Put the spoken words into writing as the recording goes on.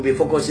We'll be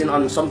focusing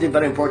on something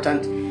very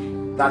important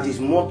that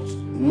is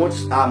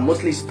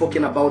mostly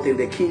spoken about in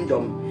the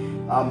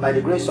kingdom. By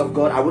the grace of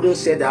God, I wouldn't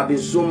say there have been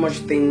so much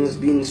things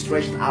being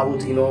stretched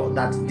out,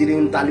 that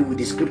didn't tally with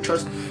the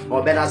scriptures,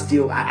 or better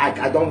still,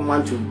 I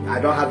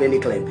don't have any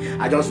claim.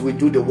 I just will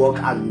do the work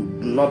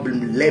and not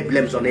lay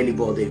blames on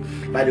anybody.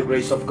 By the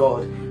grace of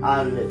God,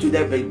 and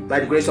today, by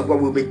the grace of God,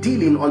 we'll be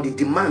dealing on the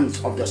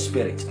demands of the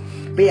Spirit.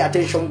 Pay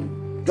attention.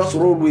 Just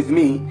roll with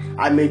me.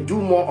 I may do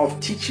more of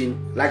teaching,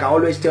 like I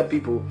always tell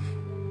people.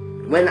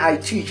 When I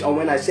teach or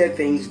when I say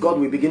things, God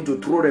will begin to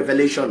throw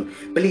revelation.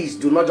 Please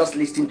do not just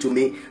listen to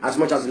me as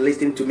much as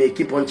listening to me.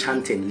 Keep on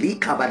chanting.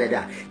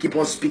 Keep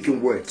on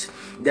speaking words.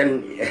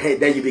 Then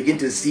you begin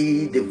to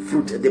see the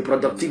fruit, the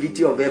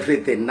productivity of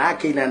everything.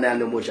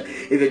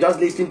 If you're just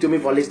listening to me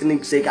for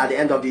listening's sake, at the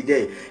end of the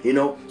day,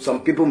 some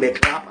people may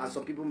clap and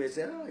some people may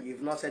say, "Oh,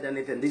 you've not said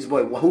anything. This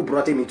boy, who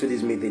brought him into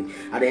this meeting?"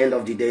 At the end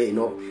of the day,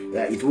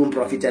 it won't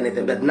profit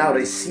anything. But now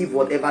receive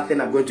whatever thing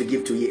I'm going to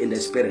give to you in the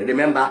spirit.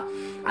 Remember,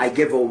 I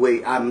gave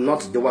away. I'm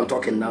not the one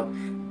talking now.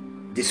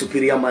 The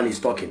superior man is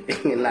talking.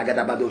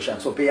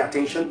 So pay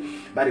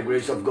attention by the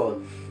grace of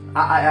God.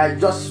 I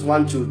just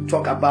want to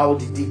talk about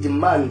the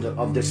demand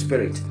of the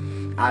Spirit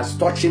as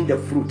touching the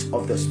fruit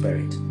of the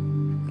Spirit.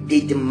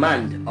 The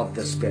demand of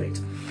the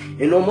Spirit.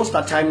 Most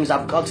of the times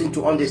I've gotten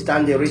to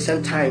understand in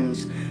recent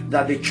times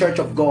that the church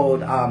of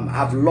God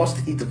have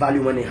lost its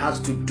value when it has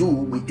to do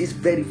with this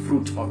very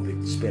fruit of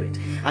the Spirit.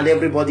 And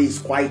everybody is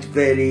quite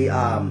very,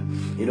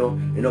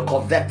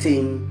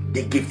 coveting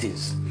the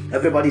giftings.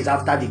 Everybody is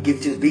after the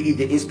giftings, be it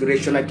the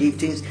inspirational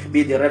giftings,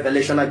 be it the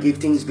revelational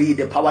giftings, be it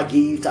the power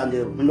gift, and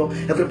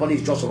everybody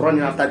is just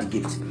running after the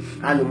gifts.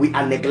 And we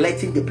are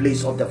neglecting the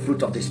place of the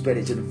fruit of the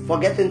Spirit,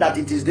 forgetting that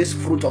it is this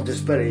fruit of the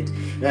Spirit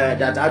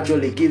that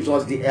actually gives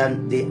us the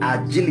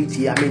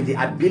agility, the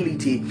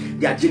ability,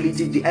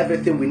 the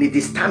everything we need,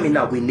 the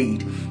stamina we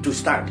need to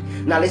start.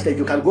 Now listen,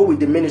 you can go with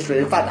the ministry.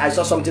 In fact, I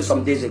saw something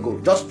some days ago,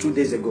 just 2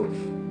 days ago.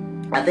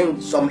 I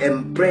think some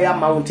prayer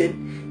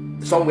mountain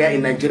somewhere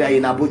in Nigeria,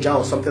 in Abuja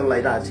or something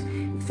like that.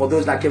 For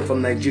those that came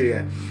from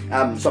Nigeria,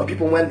 some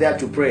people went there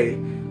to pray,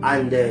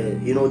 and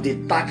the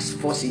tax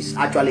forces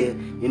actually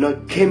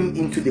came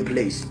into the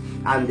place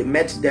and they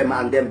met them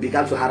and then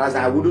began to harass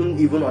them. I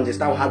wouldn't even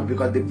understand how,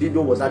 because the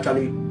video was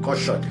actually cut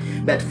short.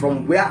 But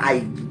from where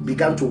I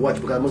began to watch,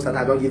 because most of the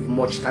time I don't give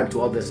much time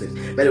to all this,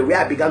 but where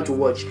I began to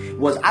watch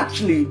was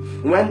actually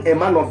when a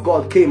man of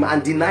God came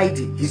and denied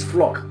his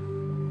flock.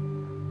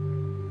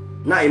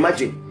 Now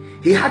imagine,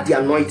 he had the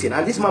anointing,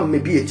 and this man may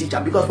be a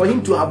teacher, because for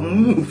him to have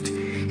moved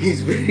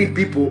his very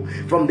people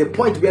from the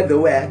point where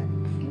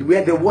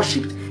they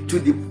worshipped to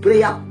the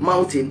prayer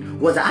mountain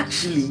was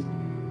actually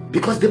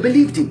because they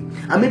believed him,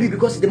 and maybe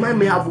because the man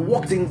may have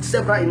walked in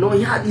several,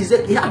 he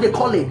had a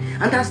calling,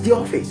 and that's the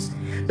office.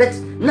 But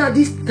now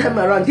this time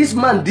around, this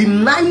man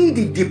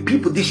denied the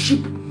people, the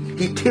sheep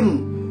he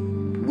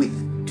came with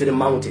to the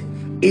mountain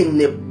in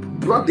the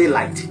broad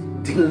daylight,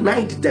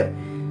 denied them.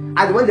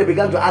 And when they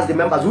began to ask the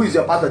members, "Who is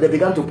your pastor?" they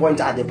began to point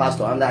at the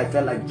pastor, and I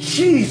felt like,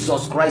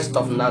 Jesus Christ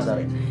of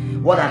Nazareth,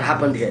 what had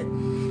happened here?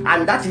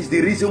 And that is the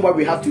reason why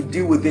we have to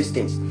deal with these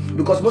things,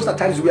 because most of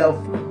the times we are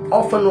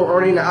often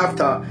running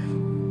after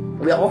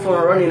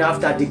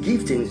the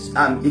giftings,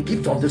 the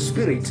gift of the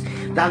Spirit,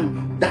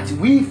 than that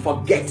we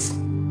forget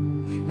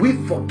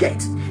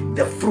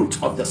the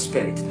fruit of the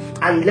Spirit.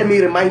 And let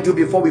me remind you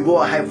before we go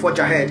ahead, forge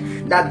ahead,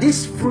 that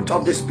this fruit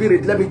of the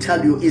Spirit, let me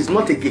tell you, is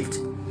not a gift.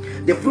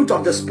 The fruit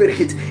of the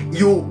Spirit,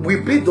 you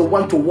will be the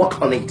one to work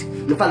on it.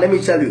 In fact, let me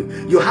tell you,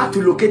 you have to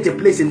locate a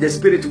place in the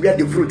Spirit where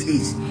the fruit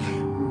is.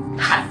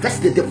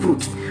 Harvest the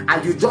fruit,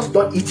 and you just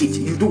don't eat it.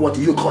 You do what?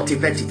 You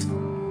cultivate it.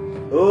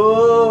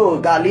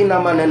 Oh, Galina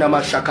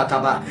Manenama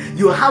Shakataba.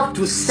 You have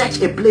to search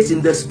a place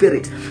in the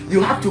Spirit.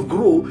 You have to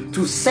grow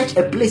to search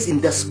a place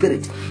in the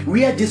Spirit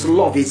where this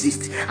love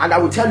exists. And I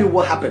will tell you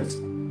what happens.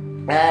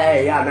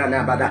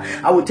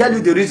 I will tell you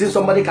the reason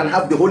somebody can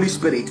have the Holy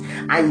Spirit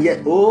and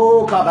yet, the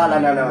Lord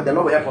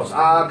will help us.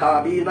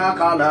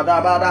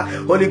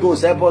 Holy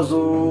Ghost help us.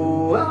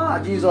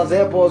 Jesus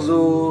help us.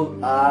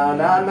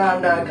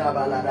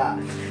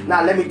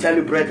 Now let me tell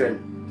you, brethren,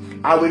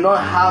 I will not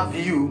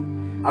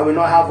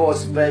have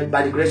us,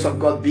 by the grace of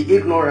God, be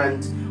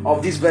ignorant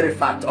of this very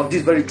fact, of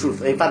this very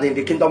truth. In fact, in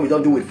the kingdom we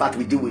don't deal with fact,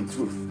 we deal with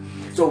truth.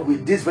 So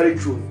with this very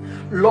truth,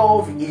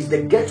 love is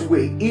the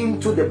gateway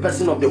into the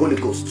person of the Holy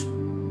Ghost.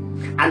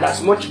 And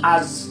as much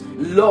as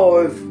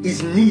love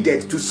is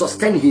needed to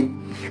sustain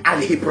him,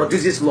 and he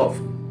produces love,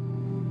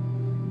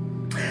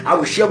 I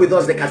will share with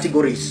us the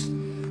categories,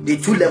 the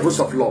 2 levels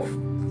of love.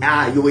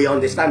 You will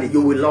understand it.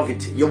 You will love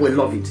it. You will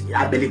love it.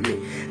 Believe me.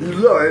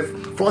 Love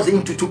falls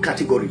into 2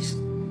 categories.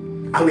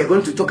 And we are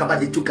going to talk about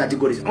the 2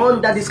 categories.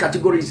 Under these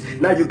categories,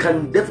 now you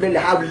can definitely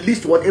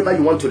list whatever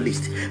you want to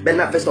list. But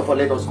now, first of all,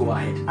 let us go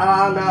ahead.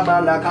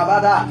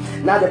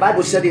 Now the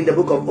Bible said in the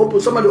book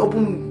of somebody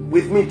open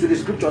with me to the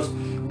scriptures,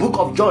 book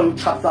of John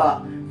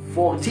chapter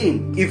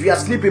 14. If you are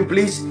sleeping,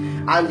 please,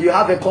 and you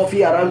have a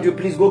coffee around you,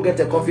 please go get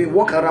a coffee,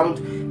 walk around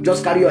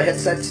Just carry your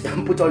headset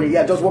and put on it.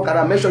 Yeah, just walk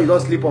around. Make sure you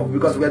don't sleep off,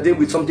 because we are dealing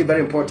with something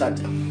very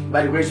important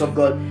by the grace of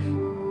God.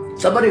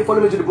 Somebody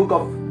follow me to the book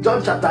of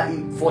John chapter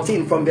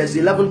 14 from verse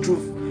 11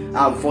 through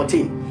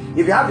 14.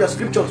 If you have your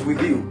scriptures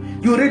with you,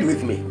 you read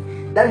with me.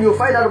 Then you'll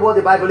find out what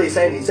the Bible is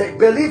saying. It says,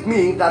 believe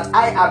me that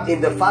I am in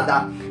the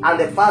Father and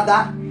the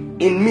Father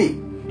in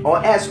me,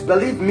 or else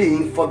believe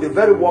me for the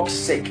very work's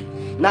sake.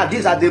 Now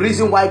these are the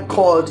reason why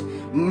God,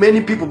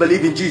 many people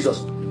believe in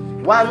Jesus.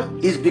 One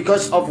is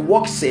because of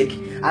work's sake,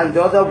 and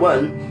the other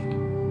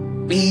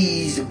one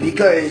is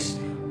because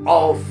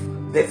of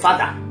the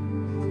Father.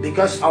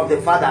 Because of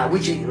the Father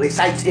which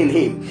resides in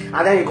him.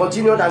 And then he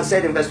continued and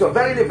said in verse 12,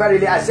 verily,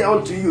 verily, I say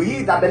unto you,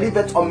 he that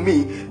believeth on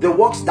me, the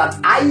works that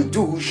I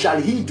do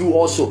shall he do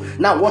also.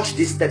 Now watch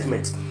this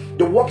statement.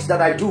 The works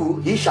that I do,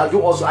 he shall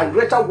do also, and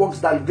greater works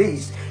than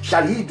these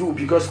shall he do,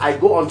 because I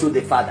go unto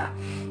the Father.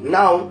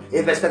 Now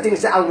in verse 13 he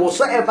said, and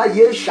whatsoever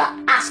ye shall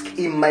ask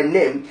in my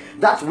name,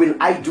 that will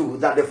I do,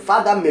 that the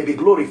Father may be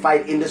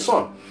glorified in the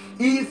Son.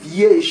 If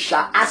ye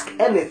shall ask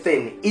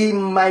anything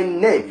in my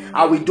name,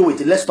 I will do it.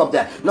 Let's stop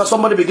there. Now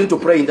somebody begin to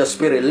pray in the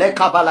spirit. Let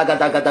us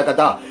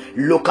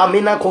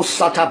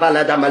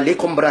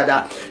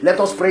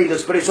pray in the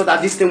spirit, so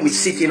that this thing will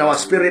sit in our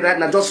spirit right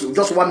now.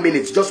 Just 1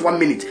 minute. Just 1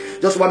 minute.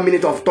 Just 1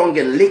 minute of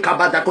tonguing.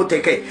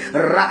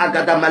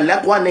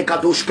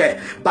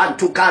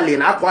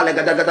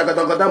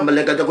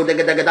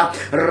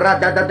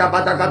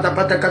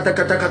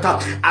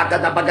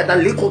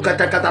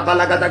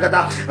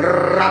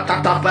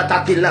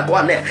 Takila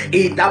kwane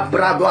ida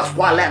brado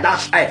askwale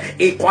dash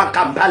ikwa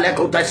kampale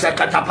kote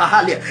sekata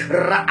pahali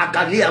ra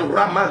akalia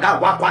ramanga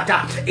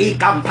wakwata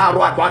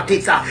ikamparo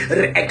akwatisa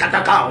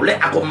ekataka le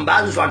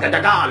akumbanzo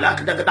akataka la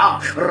kataka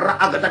ra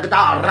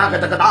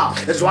akataka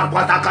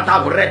zwakwata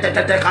kata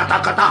retete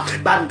kata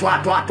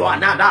bantwa twa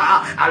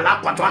nada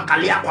alakwa twa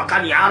kalia kwa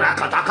kaniara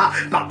kataka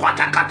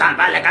bakwata kata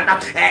bale kata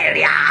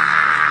eria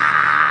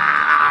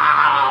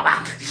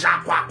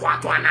zakwa kwa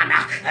twa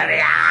nana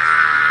eria.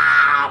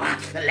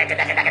 Let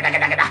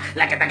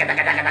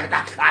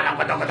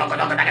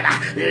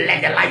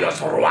the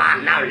lions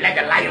run now. Let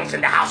the lions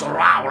in the house roar.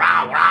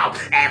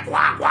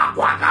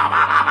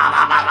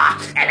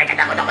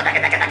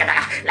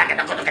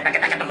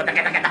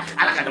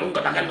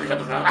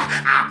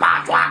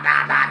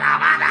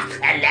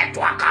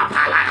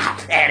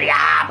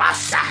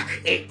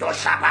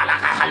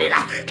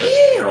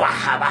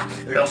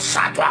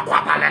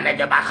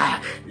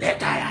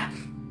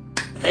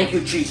 Thank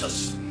you,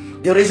 Jesus.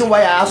 The reason why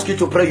I ask you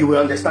to pray, you will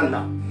understand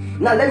now.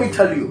 Now let me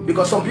tell you,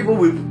 because some people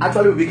will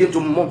actually begin to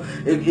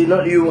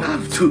you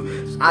have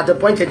to, at a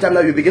point in time now,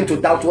 you begin to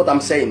doubt what I'm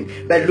saying.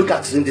 But look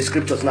at in the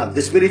scriptures now.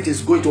 The Spirit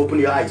is going to open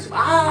your eyes.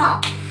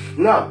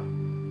 Now,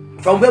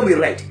 from where we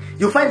read,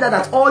 you find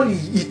that all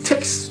it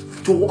takes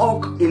to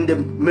walk in the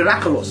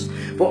miraculous,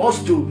 for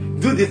us to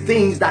do the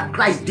things that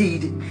Christ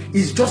did,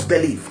 is just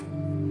believe.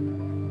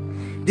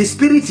 The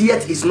Spirit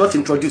yet is not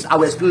introduced. I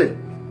will explain.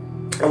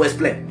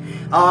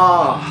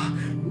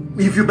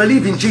 If you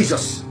believe in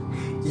Jesus,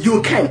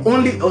 you can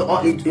only,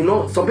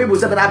 some people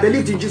say that I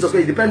believed in Jesus.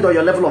 But it depends on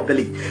your level of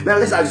belief. Now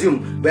let's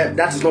assume, well,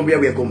 that is not where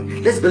we are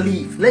going. Let's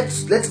believe.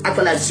 Let's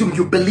actually assume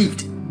you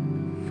believed.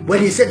 When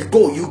he said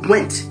go, you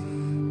went.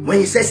 When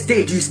he said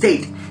stay, you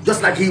stayed.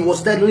 Just like he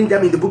was telling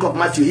them in the book of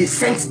Matthew, he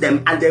sent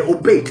them and they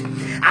obeyed.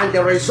 And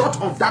the result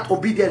of that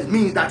obedience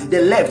means that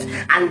they left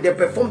and they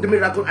performed the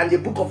miracle. And the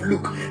book of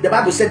Luke, the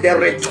Bible said they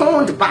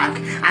returned back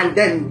and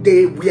then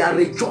they were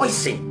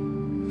rejoicing.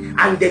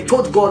 And they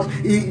told God,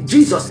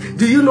 Jesus,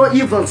 do you know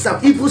even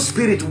some evil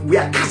spirit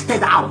were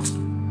casted out?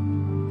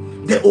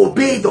 They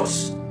obeyed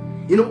us.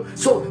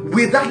 So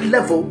with that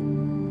level,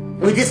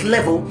 with this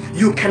level,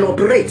 you can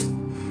operate.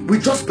 We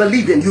just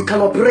believe in, you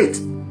can operate.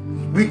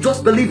 We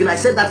just believe in. I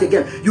said that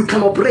again. You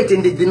can operate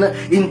in the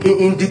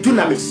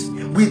dunamis.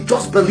 We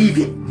just believe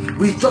in.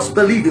 We just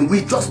believe in.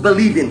 We just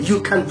believe in. You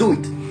can do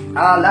it. In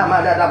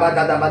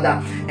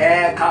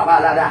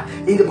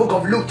the book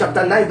of Luke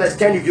chapter 9 verse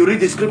 10, if you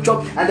read the scripture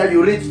and then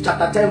you read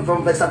chapter 10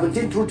 from verse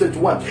 17 through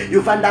 21,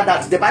 you find out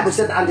that the Bible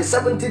said, and the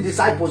 70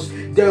 disciples,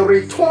 they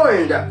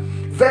returned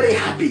very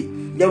happy.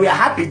 They were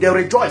happy. They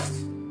rejoiced.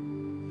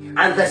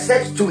 And they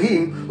said to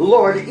him,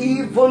 Lord,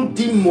 even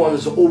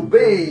demons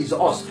obeys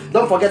us.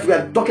 Don't forget, we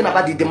are talking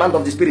about the demand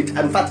of the Spirit.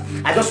 In fact,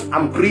 I'm just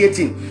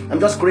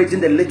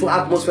creating the little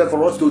atmosphere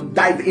for us to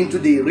dive into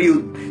the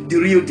real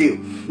deal.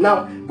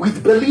 Now,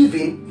 with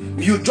believing,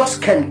 you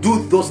just can do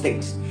those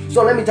things.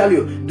 So let me tell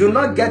you, do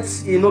not get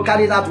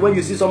carried out when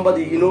you see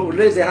somebody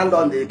raise a hand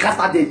on the cast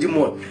out the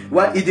demon.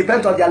 Well, it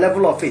depends on their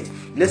level of faith.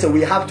 Listen,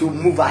 we have to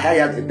move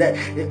higher.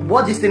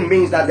 What this thing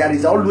means that there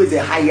is always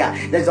a higher.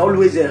 There's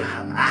always a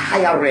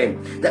higher realm.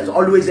 There's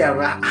always a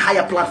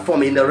higher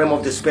platform in the realm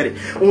of the Spirit.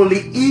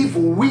 Only if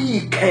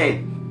we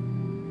can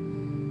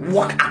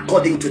walk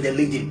according to the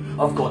leading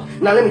of God.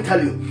 Now let me tell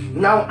you.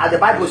 Now, as the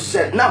Bible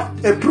said, now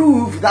a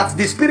proof that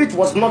the Spirit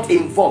was not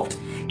involved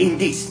in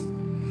this.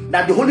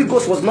 That the Holy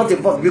Ghost was not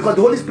involved because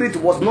the Holy Spirit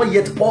was not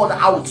yet poured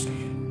out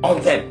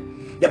on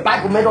them. The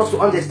Bible made us to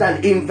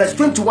understand in verse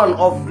 21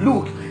 of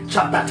Luke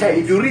chapter 10,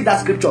 if you read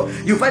that scripture,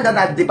 you find out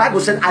that the Bible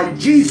said, and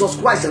Jesus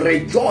Christ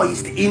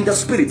rejoiced in the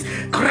spirit.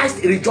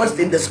 Christ rejoiced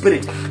in the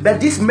spirit.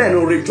 But these men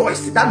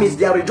rejoiced. That means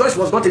their rejoice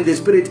was not in the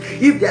spirit.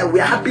 If they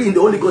were happy in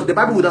the Holy Ghost, the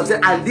Bible would have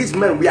said, and these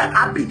men were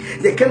happy.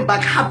 They came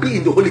back happy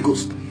in the Holy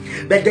Ghost.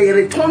 But they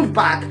returned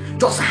back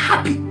just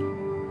happy.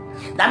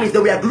 That means they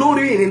were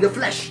glorying in the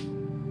flesh,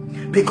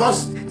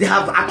 because they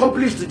have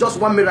accomplished just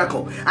one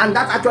miracle. And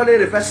that actually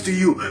refers to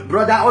you,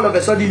 brother. All of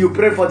a sudden you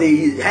pray for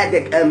the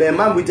headache, a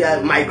man with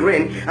a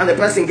migraine, and the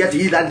person gets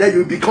healed, and then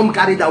you become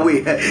carried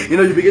away.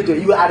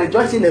 You are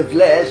rejoicing in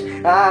flesh.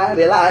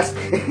 Relax.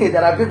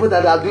 There are people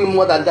that are doing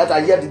more than that,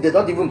 and yet they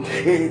don't even,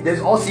 they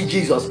all see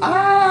Jesus.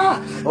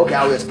 Okay,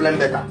 I will explain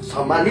better.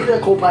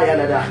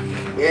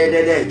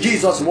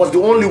 Jesus was the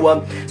only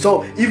one.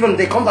 So even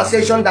the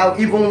conversation that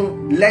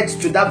even led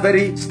to that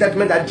very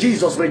statement that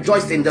Jesus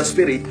rejoiced in the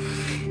spirit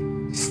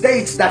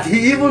states that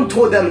he even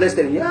told them,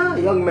 listen,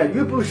 young men,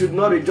 you people should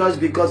not rejoice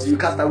because you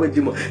cast away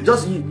demons.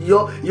 Just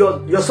your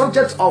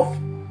subject of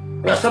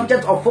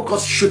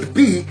focus should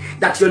be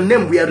that your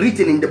name were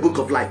written in the book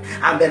of life.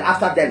 And then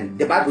after then,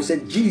 the Bible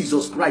said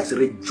Jesus Christ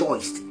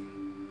rejoiced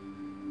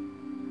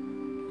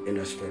in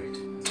the spirit.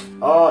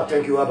 Oh,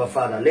 thank you, Abba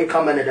Father.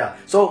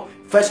 So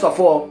first of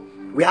all,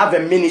 we have a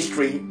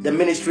ministry, the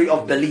ministry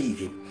of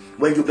believing.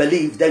 When you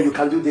believe, then you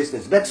can do these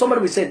things. But somebody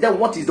will say, then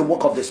what is the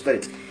work of the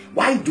Spirit?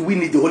 Why do we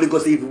need the Holy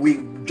Ghost? If we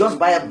just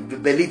by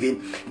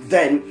believing,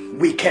 then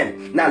we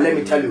can. Now let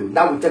me tell you,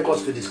 that will take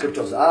us to the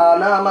scriptures. Now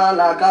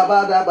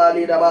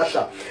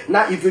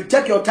if you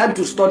take your time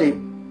to study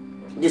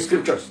the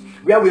scriptures,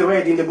 where we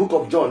read in the book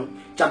of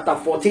John, chapter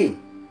 14,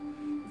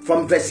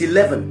 from verse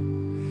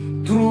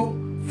 11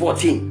 through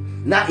 14.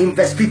 Now in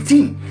verse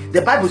 15,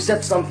 the Bible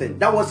said something.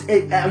 That was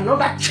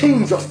another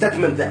change of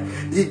statement there.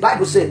 The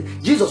Bible said,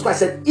 Jesus Christ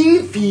said,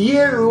 if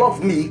ye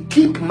love me,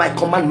 keep my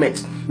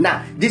commandments.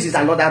 Now, this is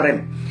another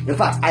realm. In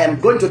fact, I am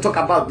going to talk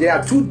about, there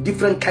are two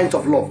different kinds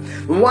of love.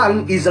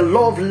 One is a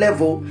love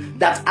level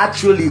that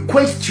actually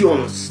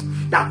questions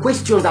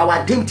our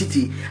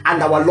identity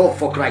and our love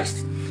for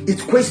Christ.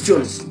 It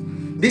questions.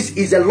 This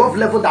is a love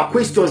level that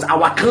questions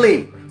our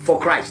claim for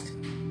Christ.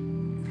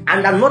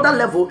 And another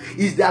level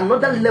is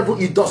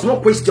it does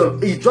not question,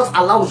 it just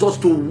allows us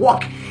to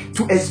walk,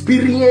 to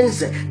experience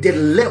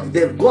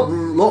the God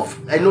love,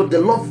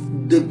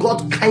 the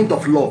God kind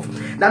of love.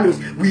 That means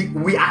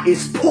we are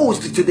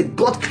exposed to the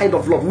God kind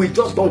of love. We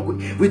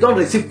don't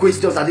receive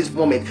questions at this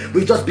moment.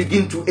 We just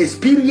begin to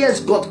experience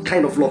God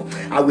kind of love.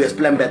 I will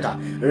explain better.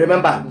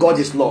 Remember, God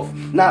is love.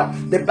 Now,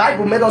 the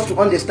Bible made us to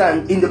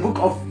understand in the book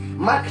of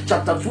Mark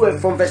chapter 12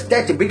 from verse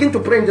 30. Begin to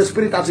pray in the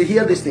spirit as you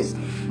hear these things.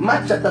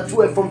 Mark chapter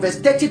 12 from verse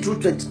 30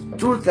 through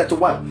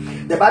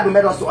 31. The Bible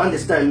made us to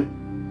understand,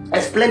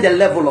 explain the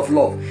level of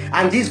love.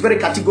 And this very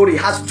category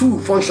has two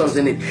functions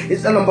in it.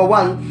 It's number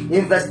one,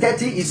 in verse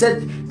 30, he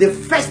said, the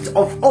first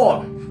of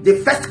all, the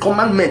first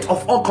commandment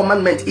of all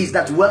commandments is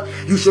that, well,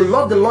 you should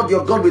love the Lord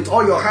your God with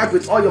all your heart,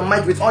 with all your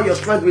might, with all your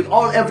strength, with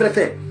all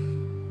everything.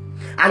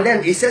 And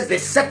then he says the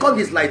second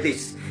is like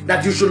this,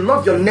 that you should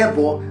love your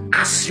neighbor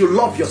as you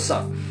love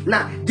yourself.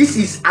 Now, this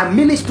is a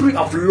ministry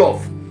of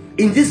love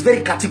in this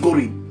very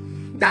category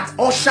that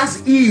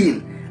ushers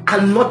in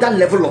another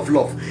level of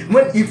love.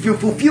 If you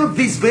fulfill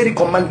this very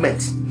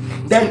commandment,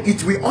 then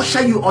it will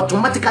usher you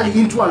automatically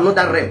into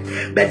another realm.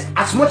 But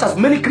as much as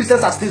many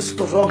Christians are still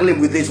struggling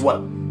with this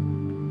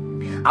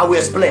one, I will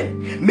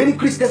explain. Many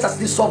Christians are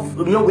still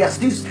we are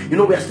still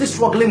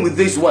struggling with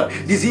this one.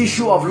 This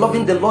issue of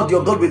loving the Lord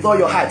your God with all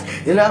your heart.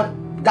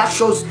 That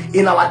shows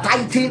in our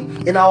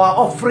tithing, in our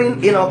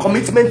offering, in our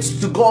commitment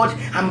to God,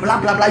 and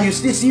blah blah blah. You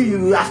still see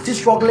you are still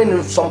struggling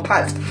in some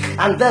parts.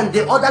 And then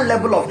the other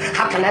level of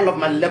how can I love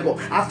my neighbor?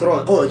 After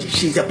all,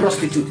 she's a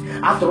prostitute.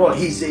 After all,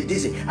 he's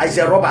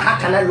a robber. How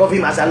can I love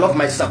him as I love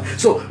myself?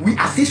 So we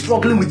are still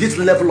struggling with this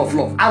level of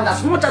love. And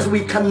as much as we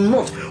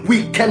cannot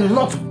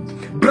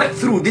break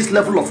through this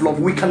level of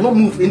love, we cannot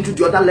move into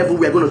the other level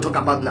we are going to talk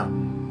about now.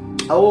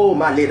 Oh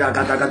my lady, and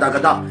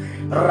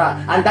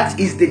that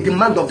is the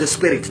demand of the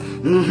Spirit.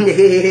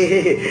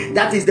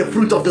 That is the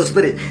fruit of the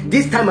Spirit.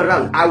 This time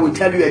around, I will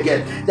tell you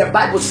again. The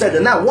Bible said,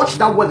 and now watch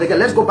that word again.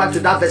 Let's go back to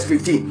that verse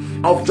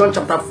 15 of John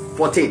chapter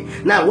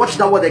 14. Now watch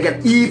that word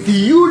again. If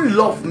you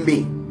love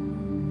me,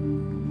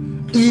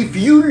 if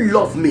you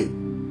love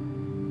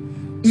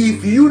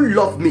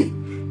me,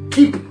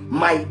 keep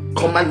my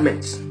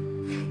commandments.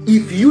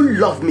 If you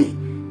love me,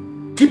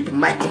 keep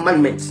my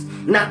commandments.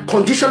 Now,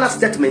 conditional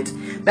statement.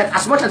 But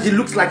as much as it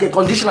looks like a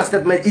conditional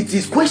statement, it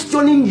is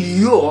questioning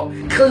your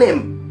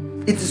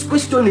claim. It is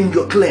questioning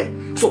your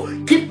claim. So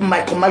keep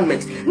my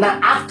commandments. Now,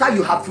 after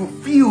you have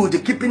fulfilled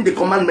keeping the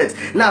commandments,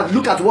 now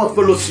look at what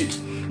follows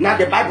suit. Now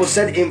the Bible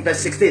said in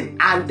verse 16,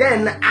 and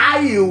then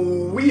I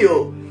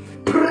will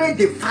pray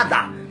the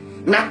Father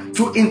now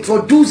to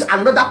introduce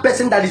another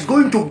person that is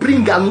going to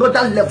bring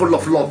another level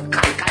of love.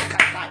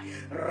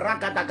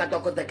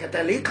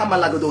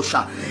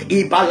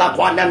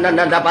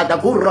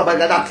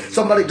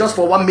 Somebody just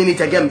for 1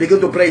 minute again begin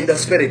to pray in the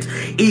spirit.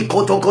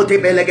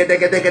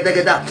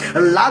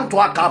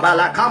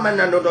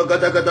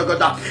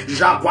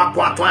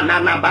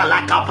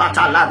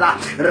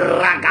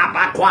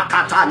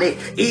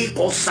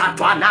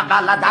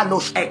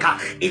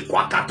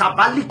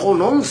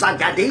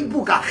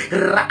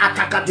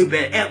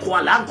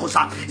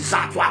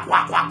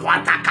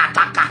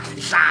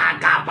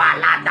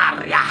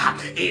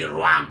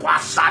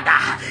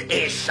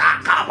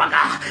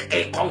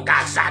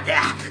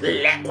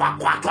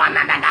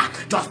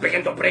 Just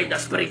begin to pray in the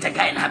spirit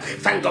again.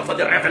 Thank God for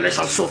the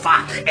revelation so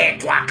far.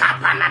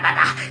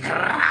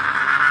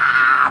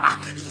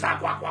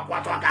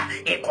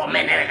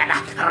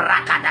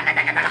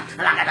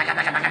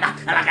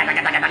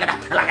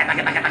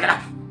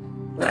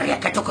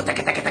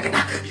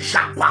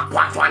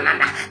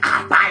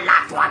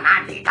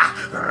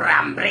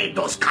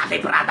 Rambredos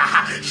calibrada,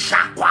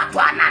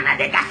 Shaquatuana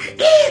dega,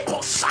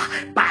 Ecosa,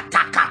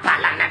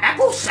 Batacapalana,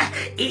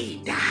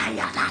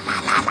 Idaya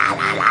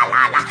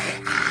la.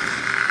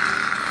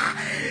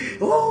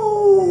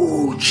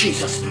 Oh,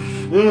 Jesus.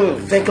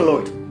 Thank you,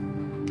 Lord.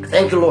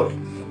 Thank you, Lord.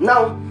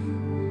 Now,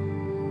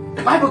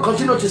 the Bible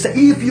continues to say,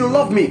 if you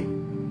love me,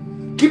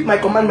 keep my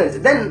commandments.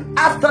 Then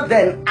after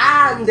then,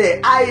 and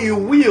I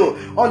will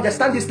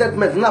understand this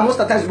statement. Now, most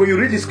of the times when you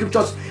read the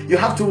scriptures, you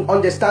have to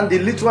understand the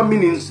literal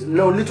meanings,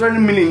 literal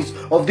meanings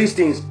of these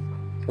things.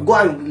 Go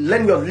and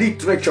learn your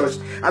literatures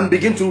and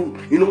begin to,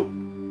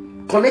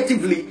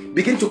 connectively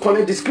begin to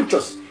connect the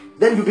scriptures.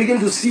 Then you begin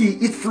to see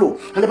it flow.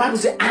 And the Bible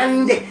says,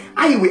 and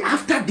I will,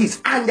 after this,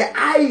 and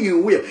I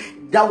will.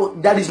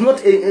 There is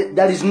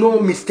no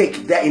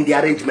mistake there in the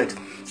arrangement.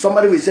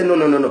 Somebody will say, no,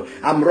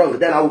 I'm wrong.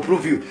 Then I will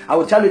prove you. I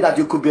will tell you that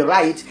you could be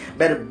right,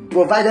 but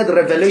provided the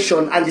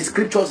revelation and the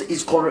scriptures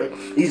is correct,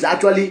 is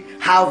actually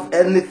have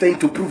anything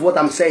to prove what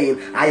I'm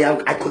saying,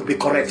 I could be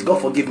correct. God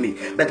forgive me.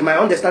 But my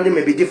understanding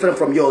may be different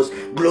from yours.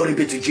 Glory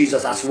be to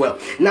Jesus as well.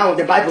 Now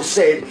the Bible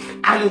said,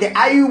 and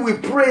I will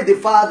pray the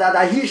Father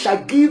that he shall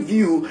give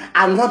you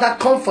another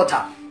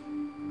comforter,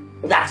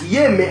 that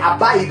he may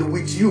abide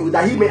with you,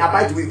 that he may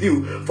abide with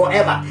you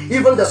forever,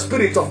 even the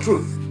Spirit of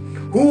truth,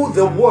 who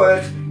the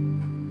world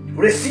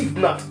received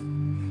not,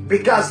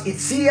 because it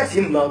seeth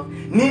him not,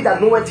 neither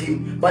knoweth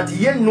him, but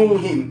ye know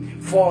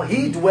him, for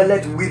he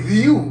dwelleth with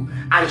you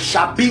and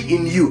shall be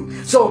in you.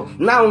 So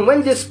now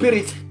when the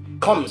Spirit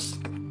comes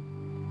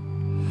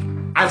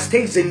and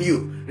stays in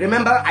you,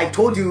 remember I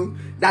told you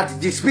that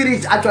the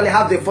Spirit actually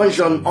have the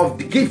function of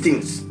the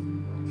giftings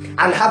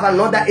and have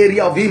another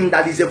area of him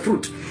that is a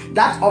fruit.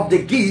 That of the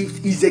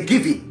gift is a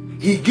giving.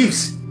 He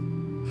gives.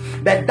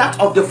 But that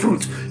of the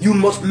fruit, you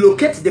must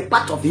locate the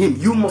path of him.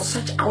 You must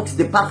search out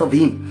the path of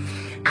him.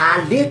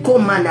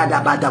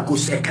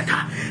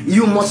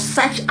 You must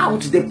search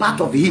out the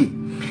path of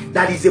him.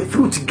 That is a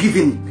fruit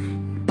giving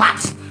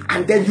path.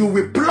 And then you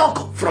will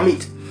pluck from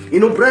it.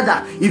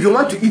 Brother, if you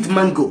want to eat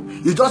mango,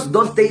 you just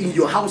don't stay in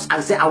your house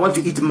and say, I want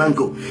to eat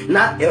mango.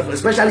 Now,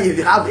 especially if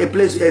you have a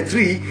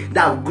tree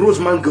that grows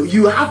mango,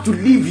 you have to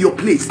leave your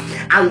place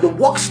and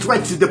walk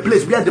straight to the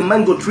place where the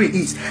mango tree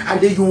is.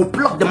 And then you will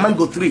pluck the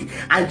mango tree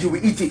and you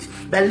will eat it.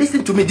 But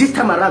listen to me, this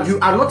time around, you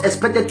are not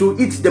expected to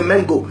eat the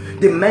mango,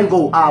 the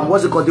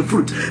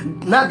fruit.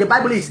 Now, the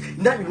Bible is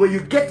that when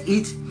you get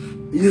it,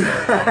 you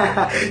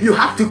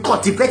have to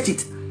cultivate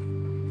it.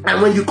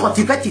 And when you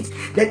cultivate it,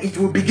 then it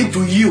will begin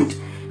to yield.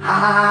 It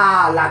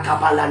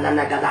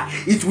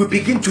will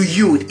begin to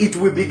yield. It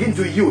will begin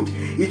to yield.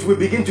 It will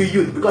begin to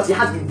yield because it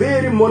has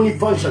very many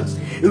functions.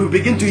 It will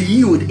begin to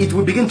yield. It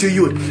will begin to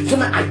yield. So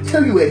now I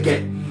tell you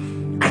again.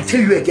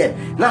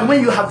 Now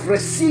when you have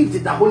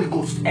received the Holy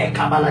Ghost,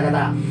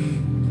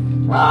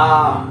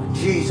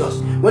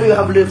 Jesus. When you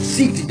have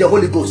received the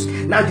Holy Ghost,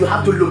 now you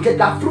have to locate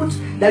that fruit,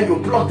 then you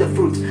pluck the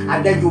fruit,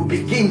 and then you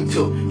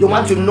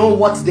want to know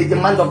what the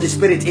demand of the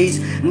Spirit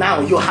is. Now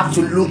you have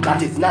to look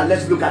at it. Now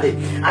let's look at it.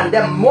 And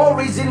then more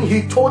reason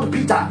he told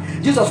Peter,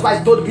 Jesus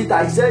Christ told Peter,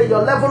 he said,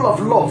 your level of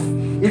love,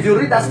 if you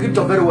read that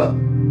scripture very well,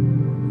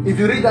 if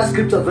you read the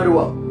scriptures very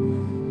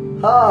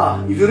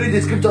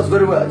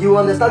well, you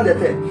understand the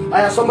thing. I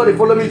have somebody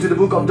follow me to the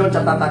book of John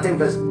chapter 13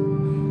 verse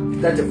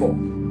 34.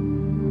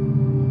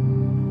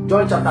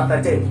 John chapter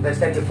 13, verse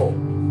 34.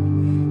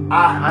 And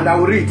I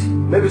will read.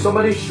 Maybe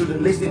somebody should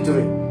listen to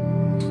me.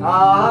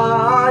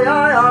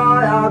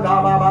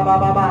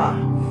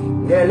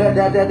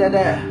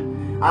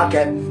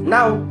 Okay.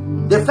 Now,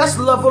 the first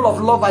level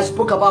of love I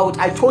spoke about,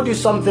 I told you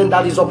something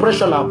that is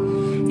operational.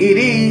 It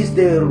is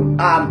the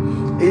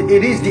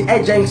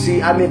agency.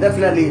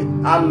 Definitely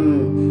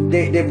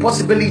the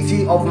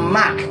possibility of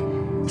Mark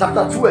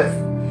chapter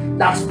 12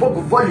 that spoke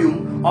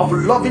volume of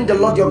loving the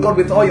Lord your God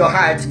with all your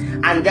heart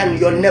and then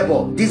your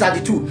neighbor. These are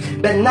the two.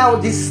 But now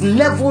this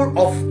level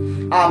of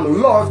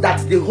love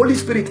that the Holy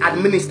Spirit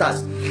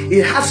administers,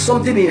 it has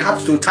something it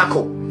has to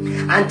tackle.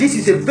 And this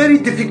is a very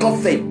difficult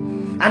thing.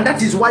 And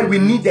that is why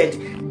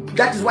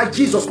that is why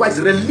Jesus Christ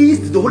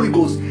released the Holy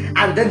Ghost.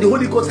 And then the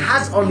Holy Ghost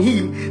has on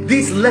him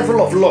this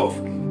level of love.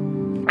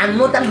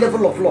 another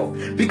level of love.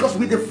 Because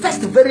with the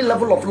first very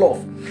level of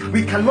love,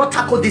 we cannot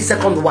tackle the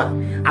second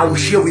one. I will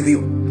share with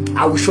you.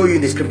 I will show you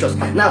in the scriptures.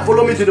 Now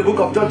follow me to the book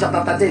of John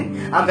chapter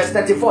 13 and verse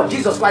 34.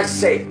 Jesus Christ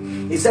said,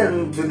 he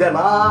said to them,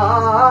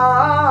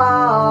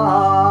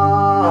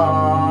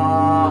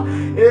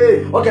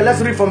 okay,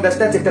 let's read from verse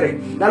 33.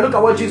 Now look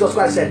at what Jesus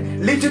Christ said.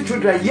 Little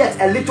children, yet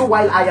a little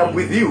while I am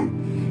with you.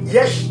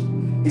 Yes,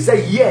 he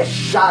said, yes,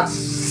 shall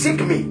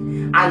seek me.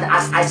 And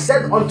as I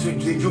said unto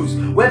the Jews,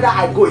 whether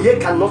I go, ye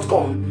cannot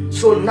come.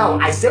 So now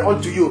I say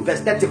unto you,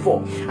 verse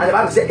 34. And the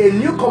Bible says, a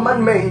new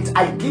commandment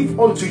I give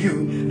unto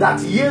you,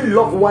 that ye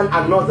love one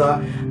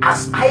another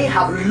as I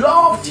have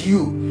loved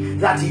you,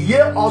 that ye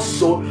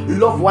also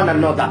love one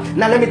another.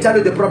 Now let me tell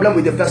you the problem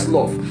with the first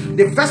love.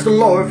 The first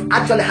love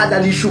actually had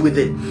an issue with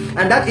it.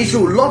 And that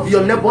issue, love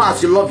your neighbor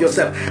as you love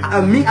yourself.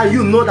 Me and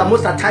you know that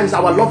most of the times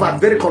our love are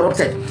very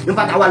corrupted. In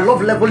fact, our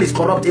love level is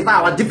corrupt. In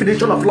fact, our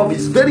definition of love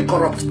is very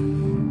corrupt.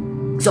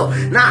 So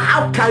now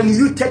how can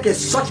you take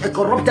such a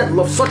corrupted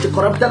love,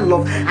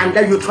 and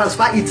then you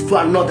transfer it to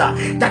another?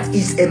 That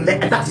is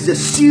a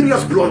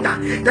serious blunder.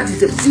 That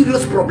is a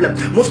serious problem.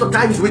 Most of the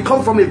times we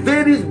come from a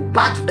very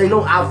bad,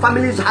 our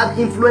families have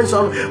influence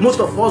on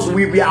most of us.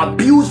 We were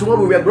abused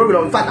when we were growing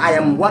up. In fact, I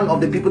am one of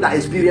the people that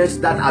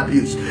experienced that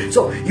abuse.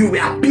 So you were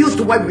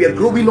abused while we were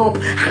growing up,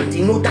 and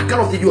that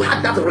kind of thing. You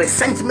had that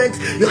resentment,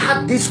 you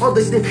had all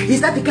this thing. Is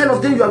that the kind of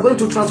thing you are going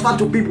to transfer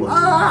to people?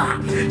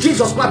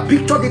 Jesus Christ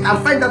pictured it and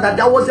find out that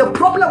there was a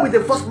problem with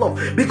the first love,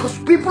 because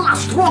people are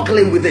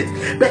struggling with it.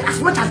 But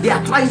as much as they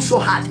are trying so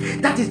hard,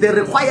 that is the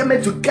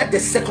requirement to get the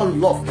second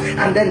love.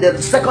 And then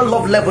the second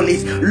love level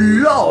is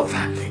love.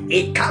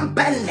 Hey, can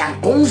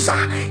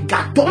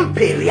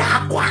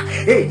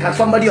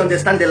somebody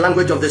understand the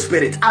language of the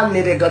spirit?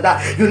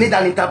 You need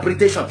an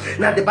interpretation.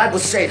 Now the Bible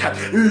said,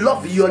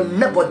 love your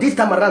neighbor. This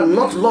time around,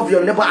 not love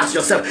your neighbor as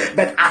yourself,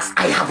 but as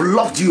I have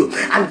loved you.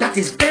 And that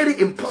is very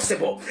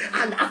impossible.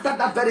 And after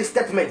that very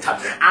statement,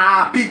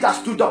 Peter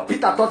stood up.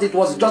 Peter thought it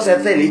was just a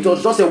thing, it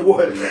was just a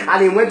word,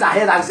 and he went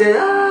ahead and said,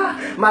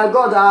 my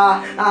God,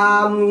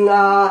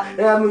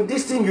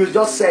 this thing you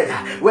just said,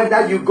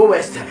 whether you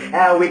goest,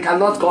 we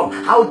cannot come.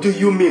 How do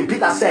you mean?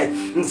 Peter said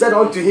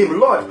unto him,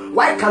 Lord,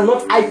 why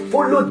cannot I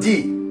follow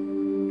thee?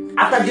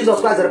 After Jesus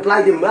Christ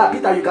replied him,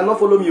 Peter, you cannot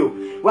follow me.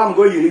 Where I'm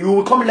going, you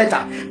will come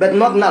later, but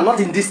not now, not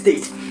in this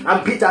state.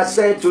 And Peter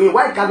said to him,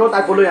 why cannot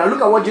I follow you? And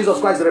look at what Jesus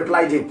Christ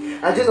replied him.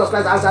 And Jesus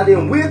Christ answered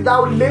him, will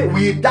thou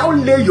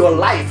lay your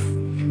life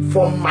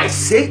for my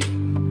sake?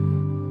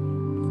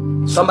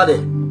 Somebody,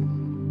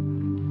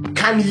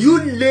 can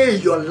you lay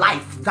your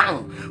life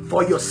down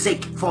for your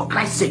sake, for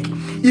Christ's sake?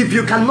 If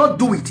you cannot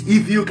do it,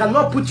 if you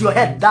cannot put your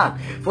head down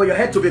for your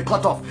head to be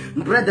cut off,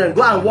 brethren,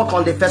 go and walk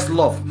on the first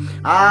love.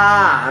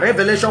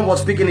 Revelation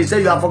was speaking. He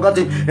said you have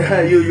forgotten,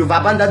 you've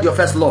abandoned your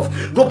first love.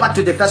 Go back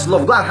to the first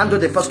love. Go and handle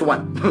the first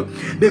one.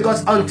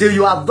 Because until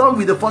you have done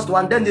with the first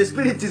one, then the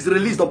Spirit is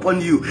released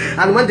upon you.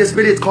 And when the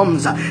Spirit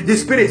comes, the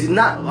Spirit is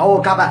not,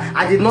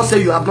 I did not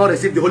say you have not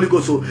received the Holy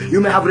Ghost. So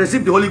you may have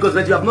received the Holy Ghost,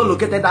 but you have not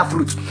located that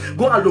fruit.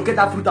 Go and locate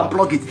that fruit and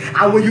plug it.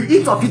 And when you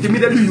eat of it,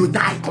 immediately you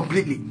die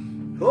completely.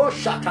 Oh,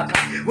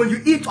 shataka. When you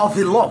eat of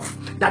the love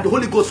that the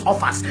Holy Ghost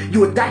offers,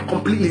 you will die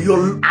completely.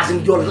 As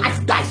in your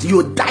life dies,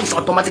 you die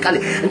automatically.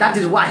 And that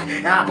is why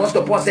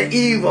Apostle Paul said,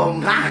 he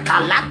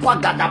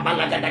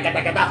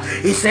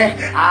said,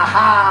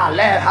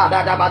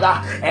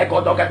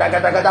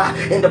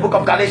 in the book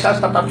of Galatians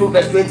chapter 2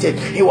 verse 20,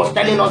 he was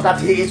telling us that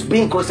he is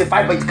being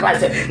crucified with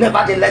Christ.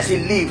 Nevertheless he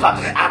lives.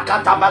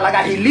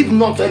 He lives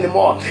not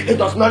anymore. He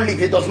does not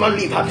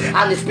live.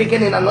 And he's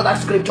speaking in another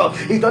scripture.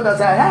 He told us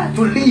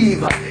to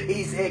live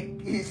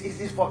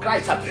is for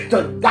Christ.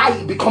 To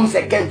die becomes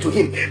again to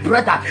him.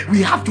 Brother,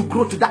 we have to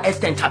grow to that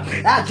extent.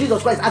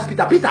 Jesus Christ asked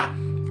Peter,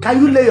 can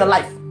you lay your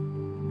life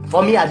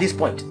for me at this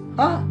point?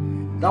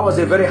 That was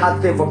a very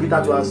hard thing for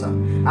Peter to answer.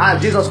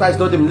 And Jesus Christ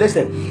told him,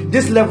 listen,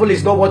 this level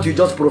is not what you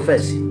just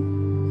profess.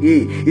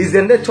 It is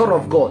the nature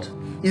of God.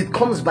 It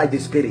comes by the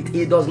Spirit.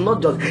 He does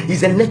not just,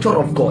 it's a nature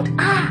of God.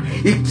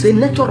 It's a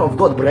nature of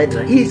God,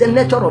 brethren. He is a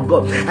nature of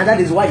God. And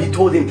that is why he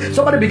told him,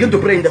 somebody begin to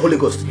pray in the Holy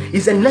Ghost.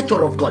 It's a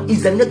nature of God.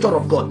 It's a nature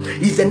of God.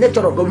 It's a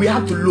nature of God. We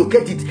have to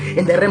locate it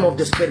in the realm of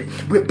the Spirit.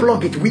 We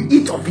plug it, we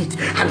eat of it,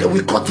 and then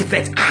we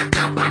cultivate. And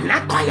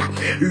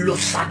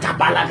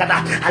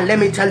let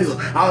me tell you,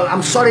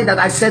 I'm sorry that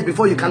I said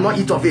before you cannot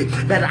eat of it,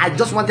 but I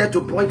just wanted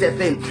to point a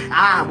thing.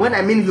 When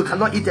I mean you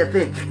cannot eat a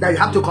thing, that you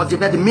have to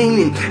cultivate,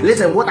 meaning,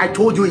 listen, what I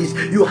told you is,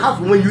 you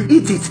have, when you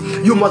eat it,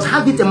 you must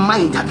have it in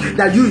mind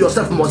that you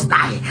yourself must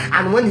die,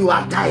 and when you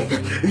are died,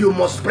 you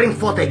must spring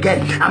forth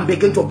again and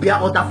begin to bear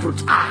other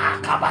fruits,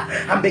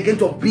 and begin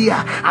to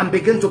bear and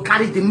begin to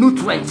carry the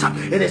nutrients.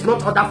 It is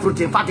not other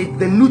fruit, in fact it's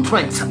the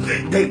nutrients.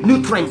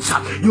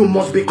 You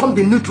must become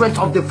the nutrients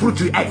of the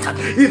fruit you ate.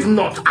 If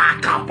not,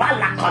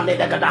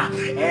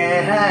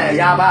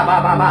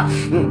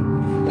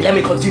 Let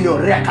me continue.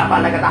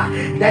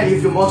 Then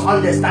if you must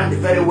understand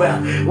very well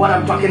what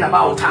I'm talking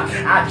about,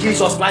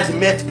 Jesus Christ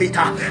met Peter,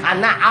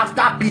 and now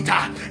after Peter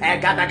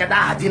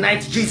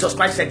denied Jesus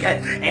Christ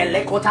again, and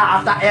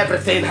after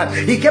everything,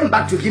 he came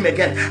back to him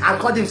again and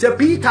called him, say,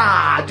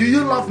 Peter, do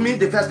you love me?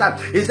 The first time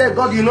he said,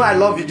 God, you know I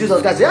love you.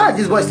 Jesus Christ said,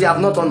 this boy still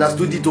have not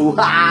understood it.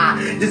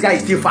 This guy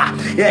is still far.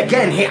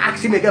 Again, he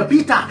asked him again,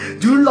 Peter,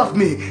 do you love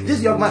me? This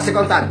is my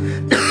second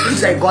time. He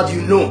said, God,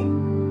 you know.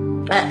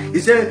 He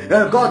said,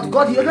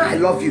 God, you know I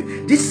love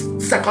you. This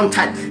second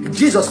time,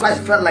 Jesus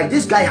Christ felt like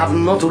this guy have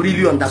not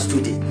really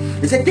understood it.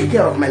 He said, take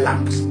care of my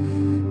lambs.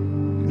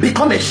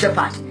 Become a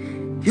shepherd.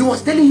 He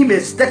was telling him a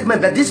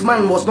statement that this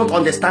man was not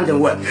understanding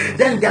well.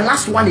 Then the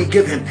last one he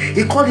gave him,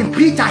 he called him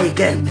Peter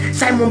again.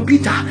 Simon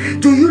Peter,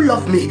 do you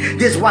love me?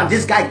 This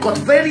guy got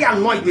very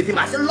annoyed with him.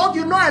 I said, Lord,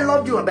 you know I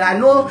love you. But I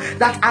know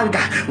that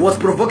anger was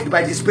provoked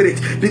by the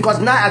Spirit, because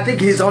now I think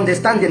he's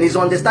understanding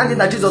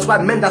that Jesus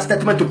Christ meant that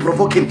statement to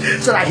provoke him,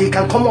 so that he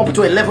can come up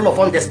to a level of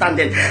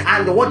understanding.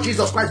 And what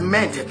Jesus Christ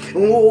meant,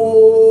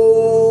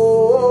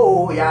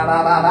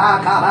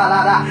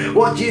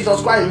 what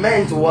Jesus Christ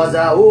meant was,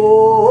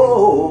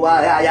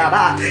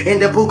 in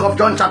the book of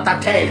John chapter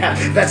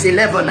 10 verse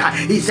 11,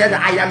 he said,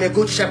 I am a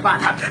good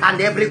shepherd, and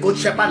every good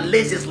shepherd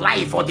lays his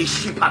life for the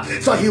sheep.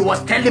 So he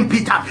was telling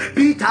Peter, are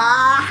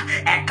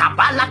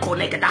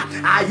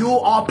you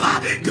up?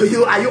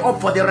 Are you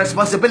up for the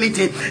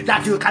responsibility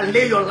that you can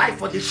lay your life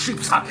for the sheep,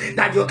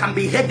 that you can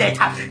be headed,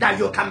 that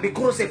you can be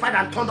crucified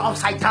and turned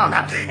upside down,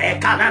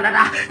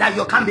 that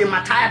you can be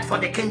martyred for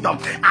the kingdom?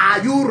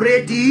 Are you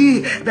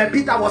ready? But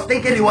Peter was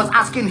thinking, he was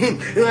asking him,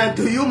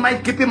 do you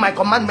mind keeping my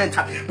commandment?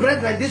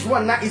 Brethren, this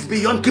one now is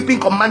beyond keeping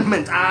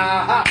commandment.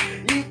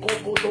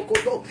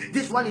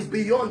 This one is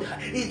beyond.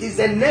 It is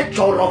a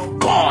nature of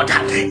God.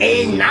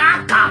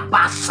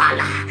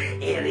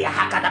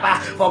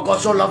 For God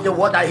so loved the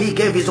world that he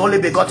gave his only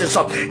begotten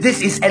son.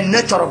 This is a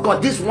nature of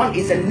God. This one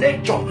is a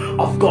nature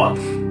of God.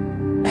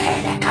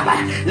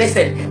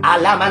 Listen,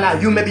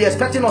 Alamana, you may be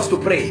expecting us to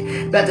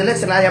pray, but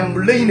listen, I am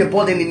laying a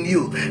burden in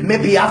you.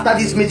 Maybe after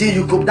this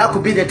meeting, that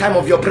could be the time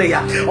of your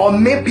prayer, or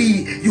maybe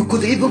you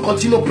could even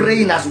continue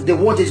praying as the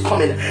word is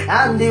coming,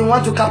 and you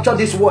want to capture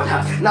this word.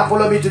 Now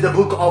follow me to the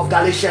book of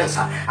Galatians.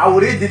 I will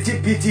read the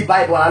TPT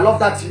Bible. I love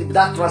that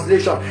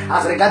translation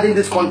as regarding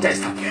this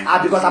context,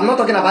 because I'm not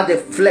talking about the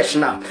flesh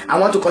now. I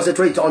want to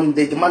concentrate on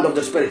the demand of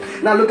the Spirit.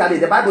 Now look at it.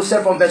 The Bible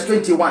says from verse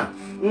 21.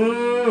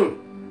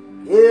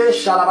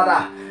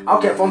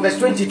 Okay, from verse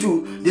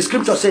 22, the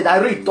scripture said, I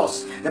read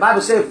thus. The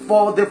Bible says,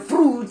 for the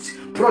fruit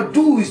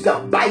produced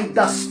by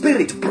the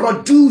Spirit,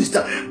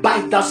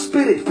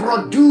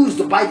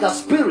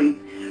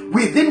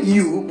 within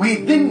you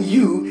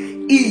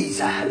is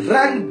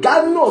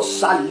Rangano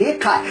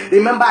Saleka.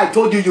 Remember, I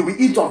told you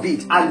will eat of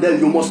it and then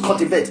you must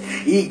cultivate.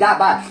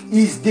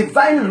 Is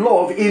divine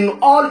love in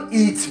all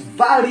its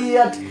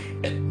varied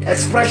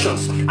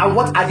expressions. And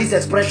what are these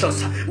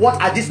expressions? What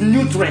are these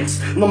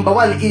nutrients? Number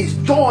one is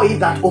joy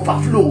that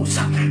overflows,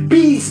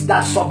 peace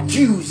that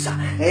subdues,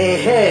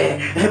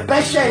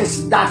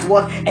 patience that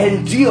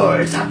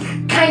endures,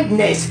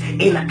 kindness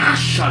in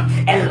action,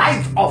 a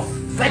life of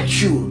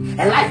virtue,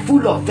 a life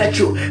full of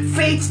virtue,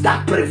 faith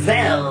that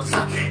prevails,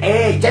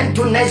 a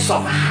gentleness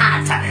of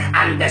heart,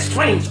 and the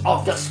strength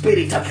of the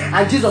Spirit.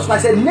 And Jesus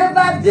Christ said,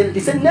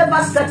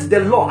 never set the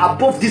law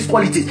above these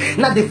qualities.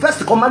 Now the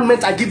first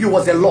commandment I give you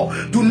was a law.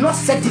 Do not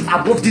set it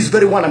above this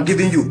very one I'm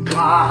giving you.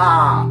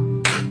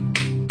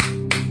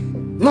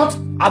 Not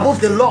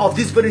above the law of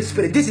this very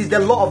Spirit. This is the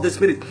law of the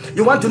Spirit.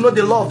 You want to know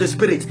the law of the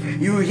Spirit,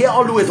 you hear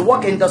always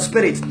walk in the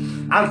Spirit,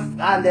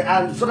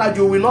 and so that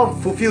you will not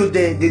fulfill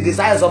the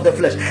desires of the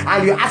flesh.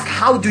 And you ask,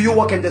 how do you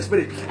walk in the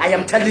Spirit? I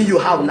am telling you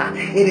how now.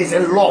 It is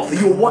in love.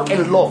 You walk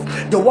in love.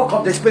 The work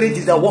of the Spirit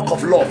is the work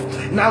of love.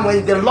 Now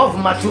when the love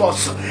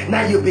matures,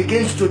 now you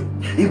begin to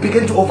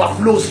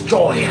overflow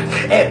joy,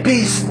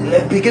 peace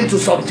begin to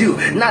subdue.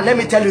 Now let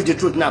me tell you the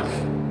truth now.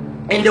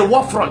 In the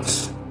war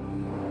fronts,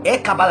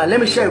 let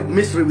me share a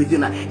mystery with you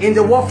now. In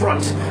the war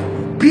front,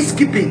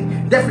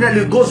 peacekeeping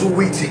definitely goes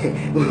with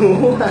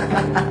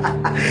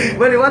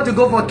when you want to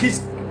go for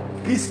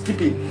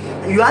peacekeeping,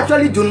 you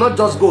actually do not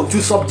just go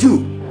to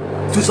subdue.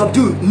 To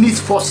subdue needs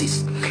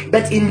forces.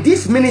 But in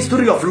this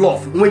ministry of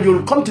love, when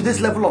you come to this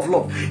level of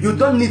love, you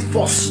don't need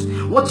force.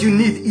 What you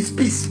need is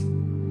peace.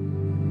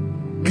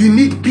 You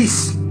need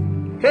peace.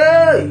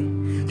 Hey,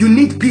 you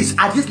need peace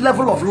at this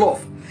level of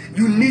love.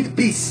 You need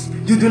peace.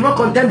 You do not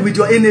contend with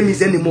your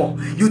enemies anymore.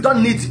 You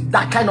don't need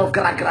that kind of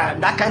that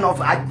kind of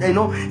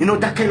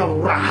that kind of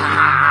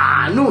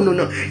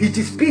no. It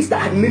is peace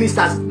that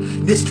administers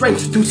the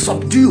strength to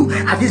subdue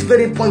at this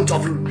very point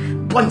and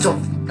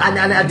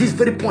at this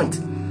very point,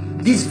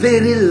 this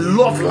very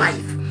love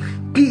life.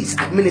 Peace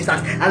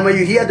administers. And when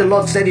you hear the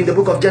Lord said in the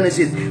book of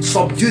Genesis,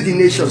 subdue the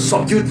nations,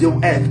 subdue the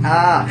earth,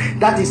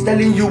 that is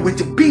telling you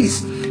with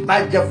peace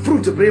by the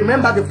fruit.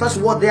 Remember, the first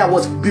word there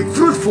was be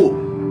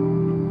fruitful.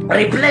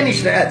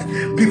 Replenish the earth,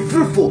 be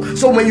fruitful.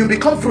 So when you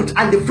become fruit,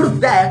 and the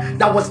fruit there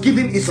that was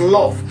given is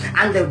love,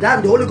 and then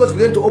the Holy Ghost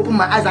began to open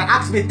my eyes and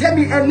ask me, tell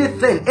me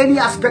anything, any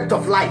aspect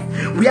of life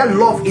where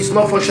love is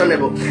not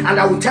functionable, and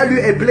I will tell you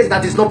a place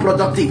that is not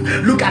productive.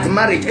 Look at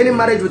marriage. Any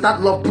marriage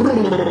without love, if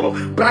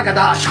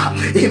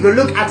you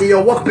look at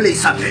your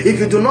workplace, if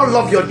you do not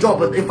love your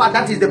job, in fact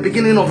that is the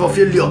beginning of a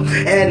failure.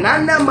 And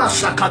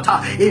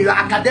in your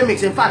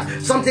academics, in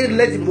fact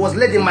something was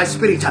led in my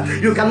spirit.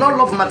 You cannot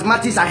love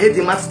mathematics and hate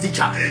the maths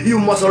teacher. You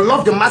must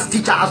love the maths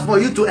teacher as for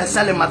you to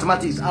excel in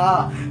mathematics.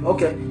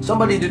 Okay.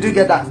 Somebody, did you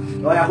get that?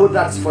 Oh, I hold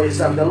that for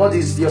yourself. The Lord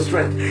is your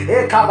strength.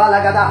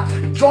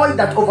 Joy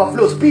that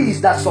overflows, peace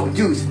that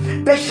subdues,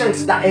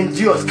 patience that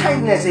endures,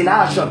 kindness in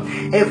action,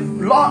 a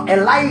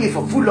life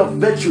full of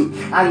virtue.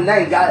 And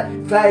then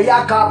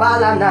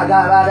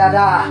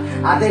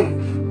I think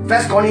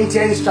 1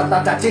 Corinthians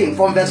chapter 13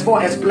 from verse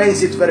 4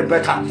 explains it very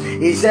better.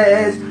 It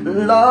says,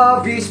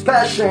 love is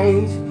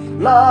patient,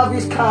 love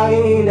is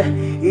kind,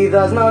 it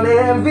does not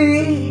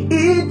envy,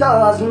 it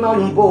does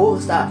not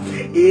boast,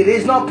 it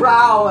is not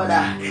proud,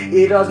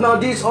 it does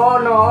not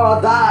dishonor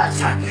others,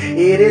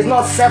 it is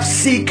not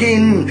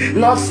self-seeking,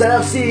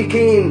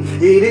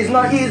 it is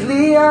not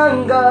easily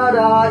angered,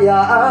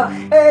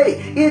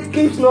 it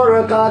keeps no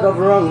record of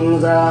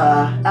wrongs,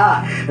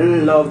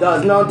 love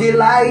does not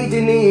delight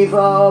in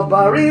evil,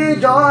 but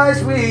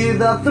rejoice with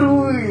the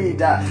truth.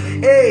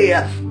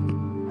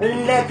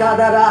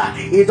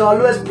 It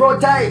always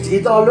protects,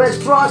 it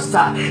always trusts,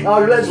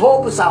 always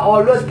hopes,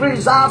 always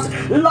preserves.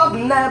 Love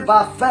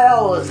never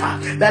fails.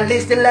 But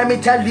listen, let me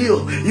tell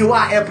you, you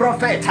are a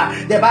prophet.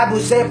 The Bible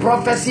says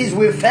prophecies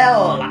will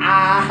fail.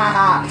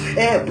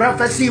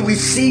 Prophecy will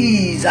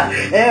cease.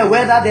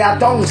 Whether they are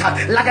tongues,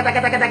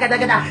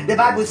 the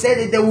Bible says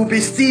that they will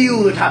be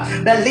stilled.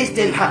 But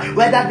listen,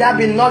 whether there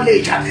be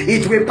knowledge,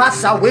 it will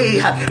pass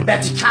away.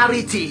 But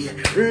charity,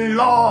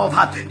 love,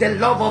 the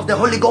love of the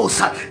Holy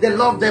Ghost, the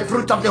love, the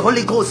fruit of the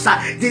Holy Ghost,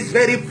 this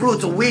very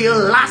fruit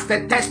will last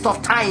the test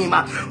of time.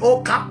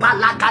 Oh,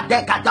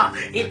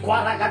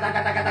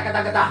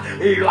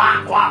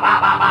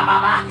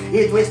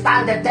 it will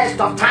stand the test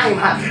of time.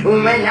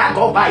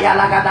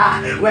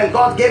 When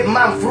God gave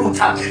man fruit,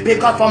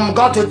 because from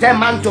God to tell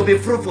man to be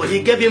fruitful,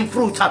 he gave him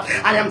fruit.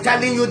 I am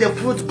telling you, the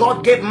fruit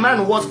God gave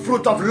man was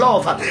fruit of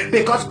love,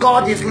 because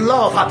God is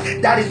love.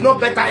 There is no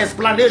better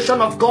explanation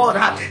of God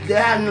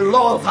than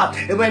love.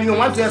 When you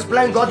want to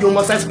explain God, you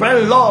must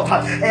explain love.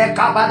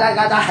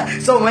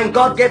 So when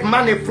God gave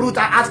man a fruit,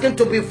 asking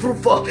to be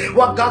fruitful,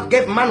 what God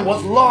gave man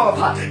was love.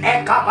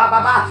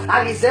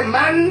 And he said,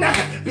 man,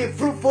 be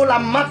fruitful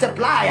and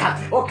multiply.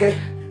 Okay,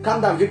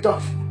 calm down, Victor.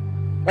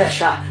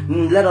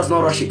 Let us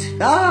not rush it.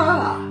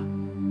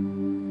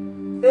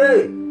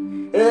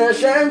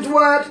 Ancient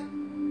word,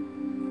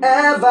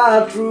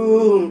 ever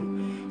true,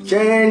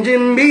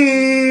 changing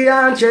me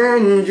and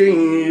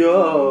changing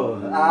you.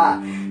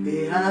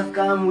 They have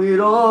come with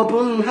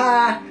open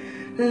heart.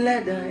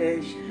 Let the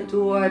ancient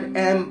word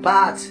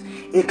impart.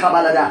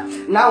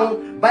 Now,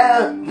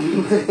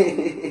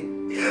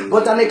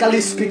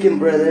 botanically speaking,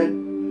 brethren,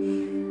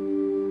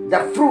 the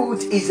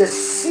fruit is a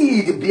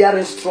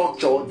seed-bearing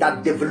structure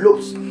that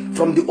develops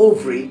from the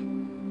ovary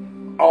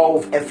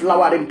of a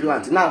flowering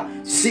plant. Now,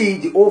 see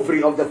the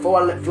ovary of the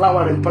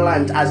flowering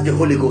plant as the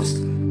Holy Ghost.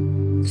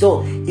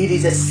 So, it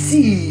is a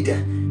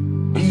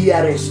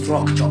seed-bearing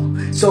structure.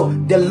 So,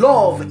 the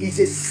love is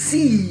a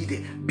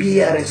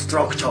seed-bearing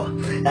structure.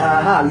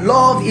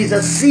 Love is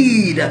a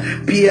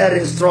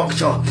seed-bearing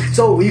structure.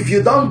 So, if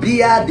you don't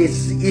bear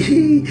this,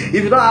 if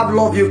you don't have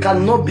love, you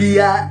cannot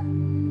bear.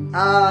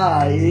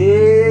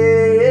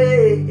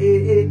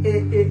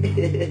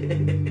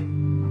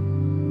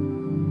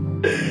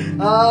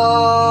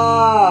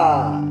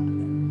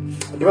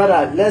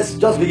 Brother, let's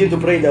just begin to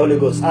pray in the Holy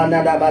Ghost. You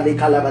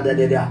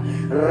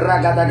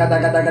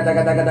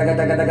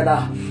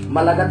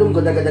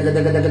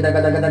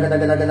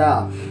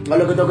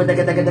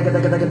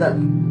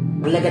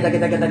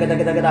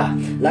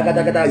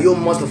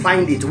must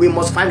find it. We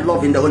must find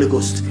love in the Holy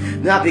Ghost.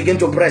 Now begin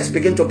to press,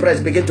 begin to press,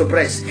 begin to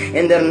press.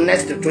 In the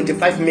next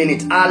 25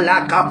 minutes, I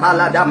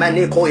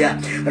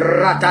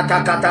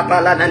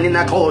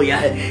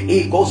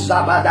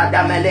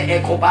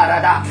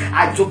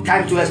took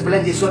time to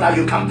explain this so that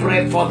you can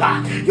pray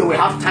further. You will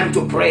have time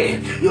to pray.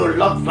 You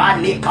love so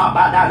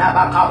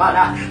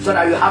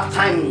that you have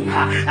time.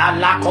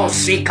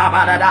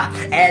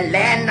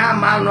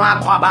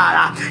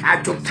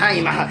 I took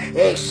time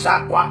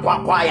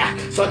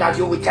so that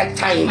you will take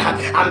time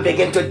and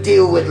begin to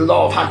deal with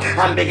love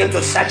and begin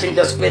to search in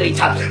the spirit.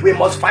 We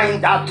must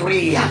find that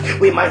tree.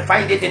 We might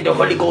find it in the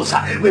Holy Ghost.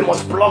 We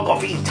must plug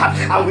of it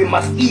and we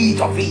must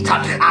eat of it.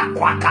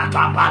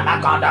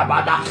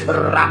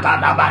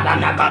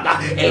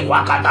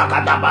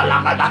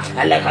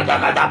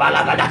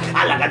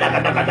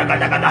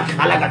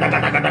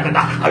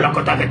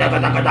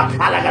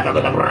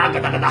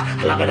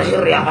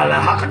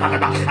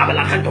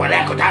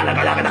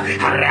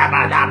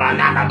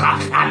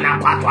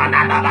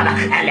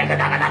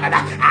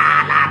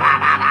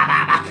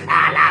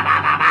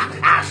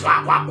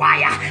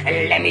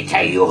 Let me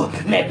tell you,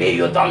 maybe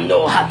you don't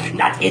know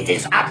that it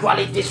is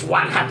actually this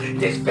one,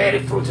 this very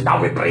fruit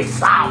that we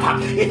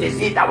preserve. It is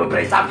it that we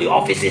preserve the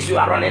offices you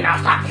are running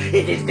after.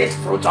 It is this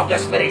fruit of the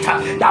Spirit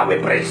that we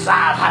preserve.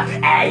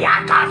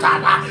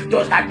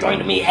 Those that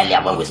joined me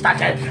earlier when we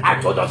started, I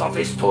told us of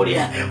a story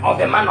of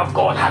a man of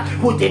God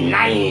who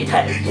denied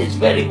his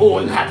very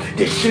own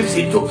the shifts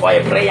he took for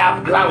a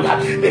prayer ground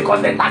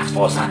because the task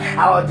force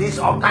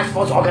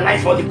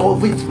organized for the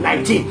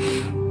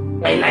COVID-19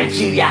 in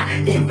Nigeria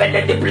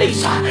invaded the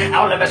place.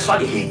 All of a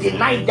sudden he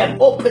denied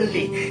them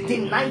openly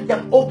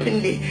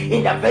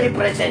in the very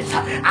presence.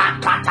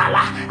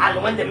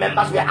 And when the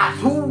members were asked,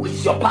 who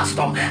is your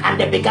pastor? And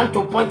they began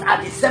to point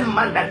at the same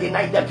man that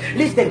denied them.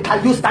 Listen,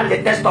 can you stand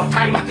the test of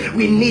time?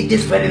 We need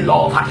this very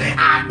love.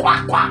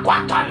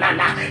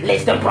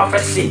 Listen,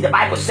 prophecy, the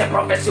Bible says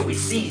prophecy will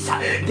cease.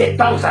 The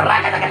tongues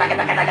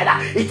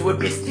it will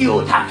be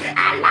stilled.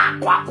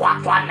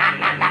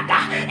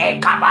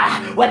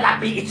 Whether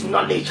be its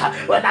knowledge,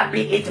 whether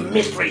be it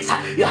mysteries,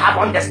 you have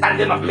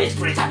understanding of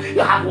mysteries,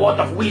 you have word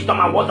of wisdom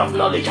and word of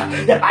knowledge.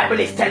 The Bible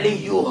is telling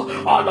you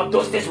all of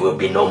those things will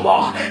be no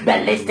more.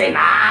 But listen,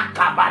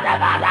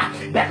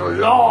 but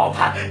love,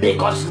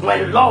 because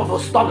when love will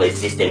stop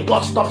existing,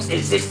 God stops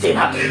existing.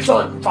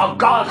 So for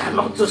God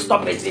not to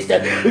stop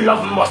existing,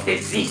 love must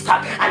exist,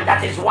 and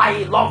that is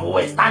why love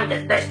will stand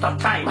the test of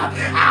time.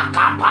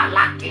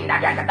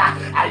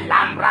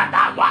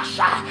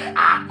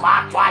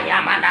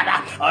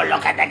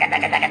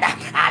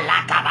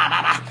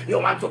 You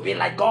want to be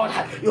like God?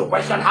 You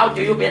question, how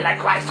do you be like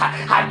Christ?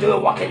 How do you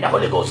walk in the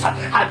Holy Ghost?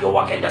 How do you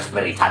walk in the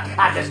Spirit?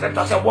 As the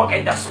scripture says, walk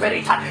in the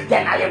Spirit.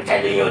 Then I am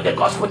telling you the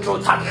gospel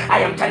truth. I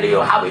am telling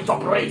you how it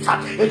operates.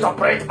 It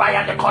operates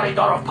via the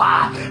corridor of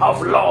power,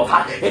 of love.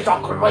 It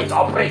operates.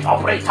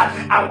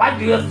 And why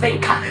do you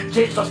think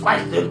Jesus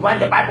Christ, when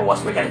the Bible was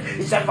speaking,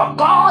 he said, for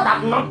God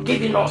have not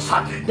given us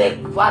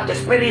the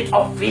spirit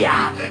of fear,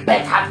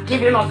 but have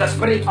given us the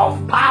spirit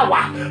of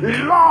power,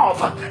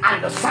 love,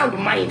 and the sound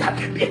mind.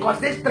 Because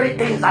these three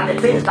things are the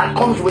things that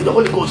comes with the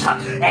Holy Ghost.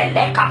 When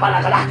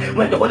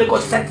the Holy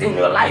Ghost sets in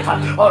your life,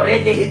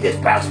 already he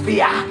dispels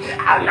fear,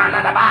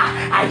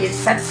 and he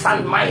sets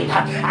sound mind,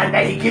 and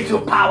then he gives you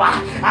power,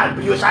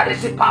 and you shall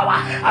receive power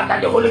after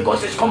the Holy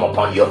Ghost is come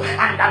upon you.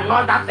 And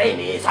another thing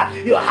is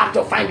you have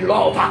to find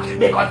love,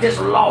 because this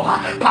love,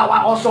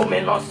 power also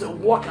may not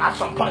work at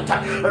some point.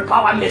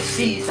 Power may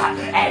cease,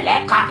 sound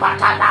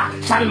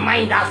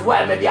mind as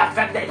well may be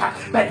affected,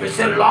 but we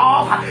say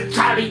love,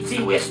 charity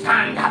will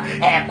stand.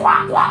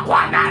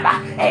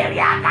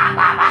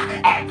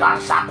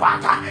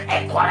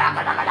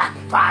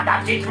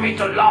 Father, teach me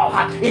to love.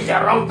 It's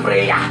a wrong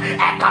prayer,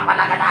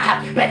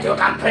 but you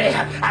can pray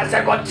and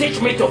say, God,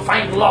 teach me to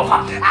find love.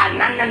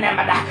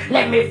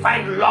 Let me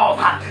find love.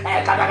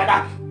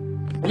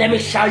 Let me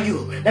share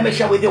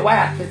with you why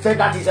I said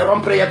that is a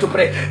wrong prayer to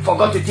pray. For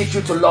God to teach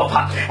you to love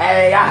her.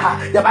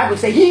 The Bible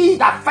says, he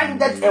that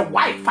findeth a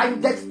wife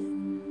findeth.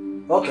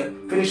 Okay,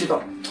 finish it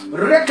up.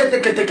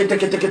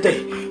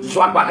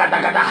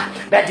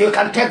 But you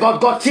can tell God,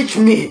 God, teach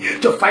me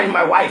to find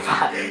my wife.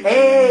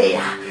 Hey,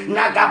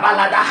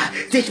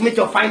 Nagabalada, teach me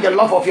to find the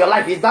love of your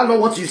life. Is that not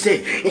what you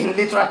say in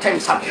literal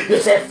terms? You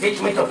say,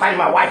 teach me to find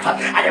my wife.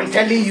 I am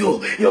telling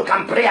you, you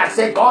can pray and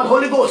say, God,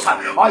 Holy Ghost,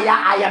 oh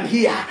yeah, I am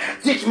here.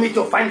 Teach me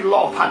to find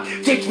love.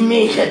 Teach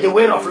me the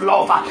way of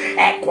love.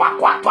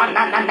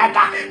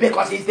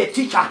 Because he's the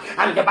teacher.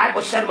 And the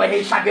Bible said, when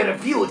he shall be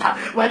revealed,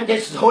 when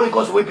this Holy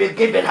Ghost will be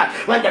given,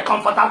 when the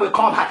Comforter will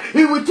come,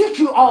 he will teach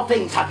you all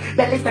things.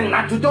 But listen,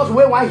 now to those who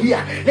are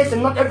here,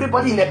 listen, not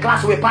everybody in the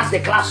class will pass the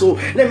class. So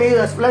let me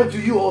explain to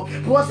you.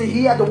 Once you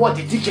hear the word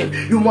teaching,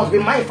 you must be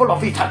mindful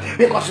of it,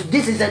 because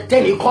this is a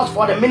thing he calls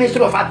for the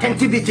ministry of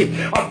attentivity,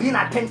 of being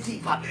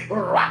attentive.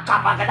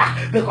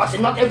 Because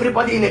not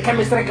everybody in the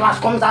chemistry class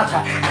comes out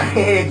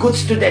a good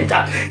student.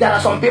 There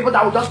are some people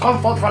that will just come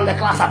forth from the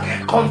class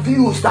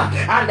confused,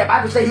 and the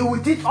Bible says he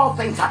will teach all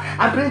things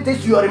and bring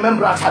things to your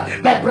remembrance.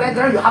 But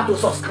brethren, you have to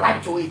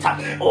subscribe to it.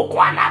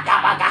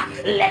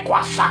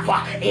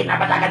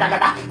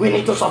 We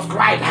need to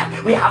subscribe.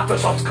 We have to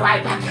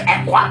subscribe.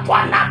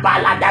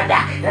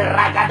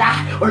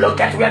 Look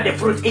at where the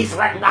fruit is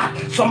right now.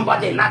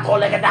 Somebody not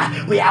calling it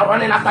that. We are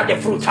running after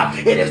the fruit.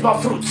 It is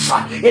not fruits.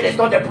 It is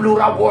not the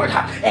plural word.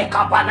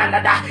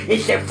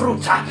 It's a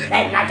fruit.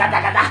 And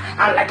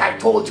like I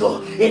told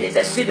you, it is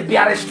a seed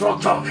bearing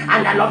structure.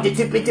 And I love the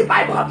TPT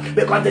Bible,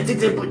 because the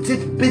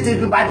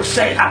TPT Bible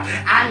says,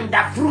 and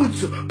the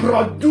fruits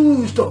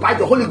produced by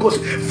the Holy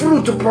Ghost.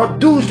 Fruit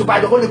produced by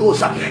the Holy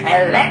Ghost.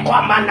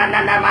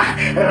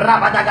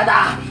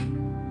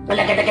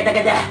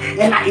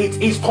 And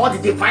it is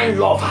called divine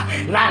love.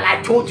 Now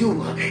I told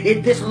you,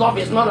 this love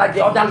is not like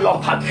the other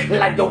love,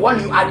 like the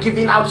one you are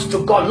giving out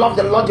to God. Love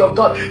the Lord your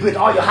God with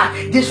all your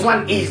heart. This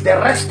one is the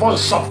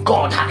response of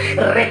God.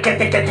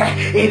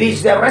 It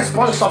is the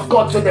response of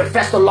God to the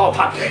first love.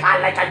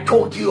 And like I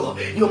told you,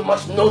 you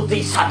must know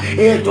this.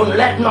 Don't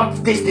let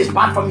not this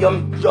depart from your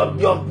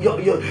ability.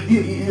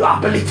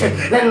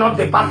 Let it not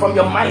depart from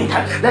your mind.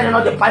 Let it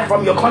not depart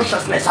from your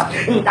consciousness.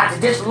 That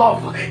this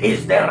love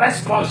is the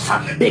response,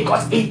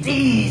 because it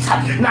is.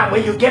 Now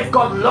when you give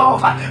God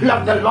love,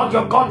 love the Lord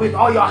your God with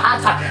all your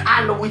heart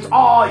and with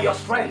all your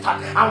strength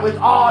and with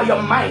all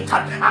your might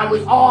and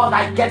with all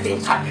thy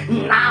gettings.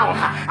 Now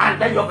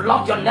and then you've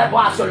loved your neighbor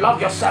as you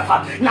love yourself.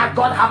 Now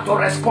God have to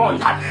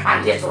respond,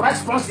 and his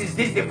response is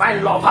this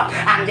divine love.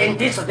 And in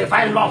this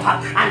divine love,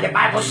 and the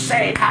Bible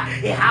said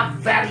it have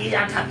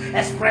variant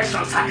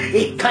expressions.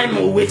 It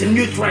came with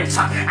nutrients,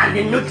 and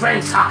the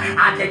nutrients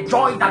are the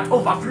joy that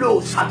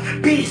overflows,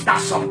 peace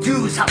that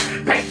subdues,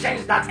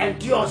 patience that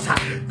endures,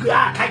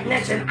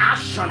 kindness in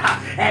action,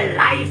 a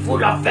life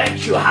full of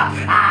virtue,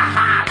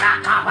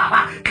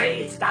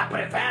 peace that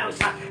prevails,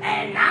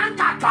 and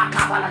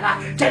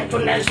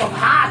gentleness of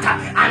heart,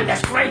 and the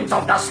strength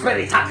of the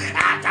spirit.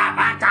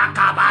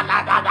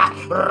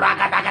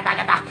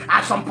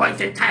 At some point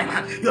in time,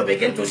 you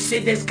begin to see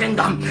this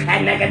kingdom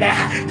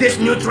and these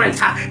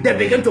nutrients, they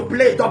begin to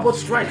play double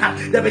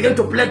strength, they begin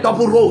to play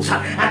double roles,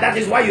 and that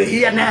is why you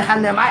hear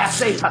Nehemiah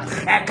say,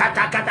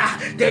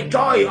 the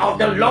joy of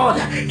the Lord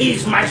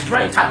is my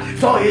strength.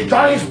 So he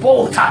joins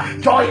both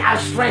joy and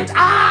strength.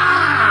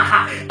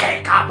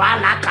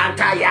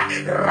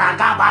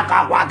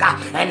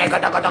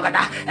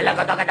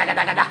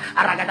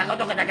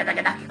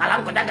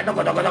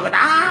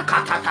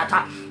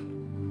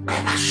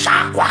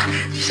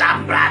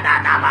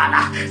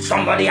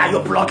 Somebody, are you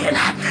plugging?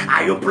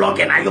 Are you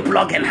plugging? Are you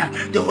plugging?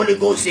 The Holy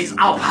Ghost is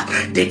out.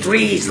 The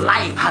tree is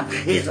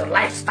life. Is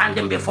life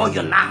standing before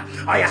you now?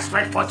 Or you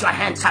stretch forth your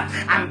hands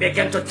and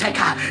begin to take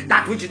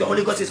that which the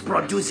Holy Ghost is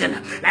producing.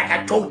 Like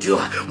I told you,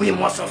 we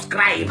must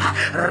subscribe.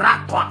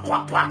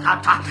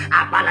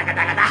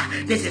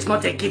 This is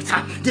not a gift.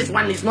 This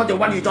one is not the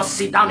one you just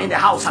sit down in the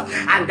house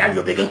and then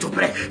you begin to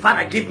pray,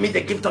 Father, give me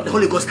the gift of the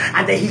Holy Ghost,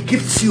 and then he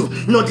gives you.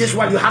 No, this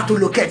one you have to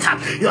look at.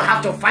 You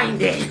have to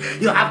find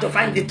it. You have to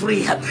find the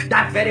tree,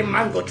 that very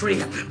mango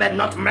tree, but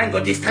not mango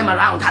this time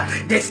around.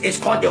 This is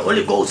called the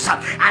Holy Ghost,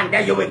 and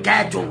then you will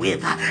get to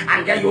it,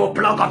 and then you will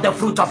plug up the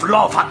fruit of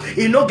love.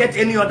 You don't get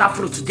any other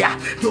fruit there.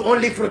 The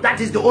only fruit,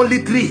 that is the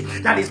only tree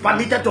that is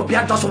permitted to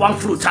bear just one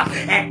fruit.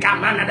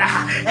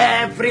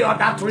 Every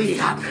other tree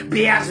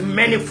bears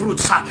many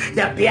fruits.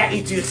 They bear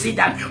it. You see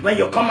them when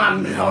you come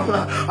on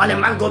a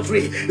mango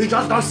tree. You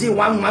just don't see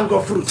one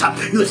mango fruit.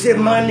 You see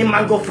many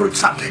mango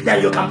fruits.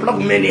 Then you can plug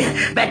many.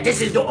 But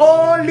this is the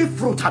only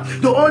fruit,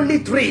 the only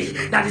tree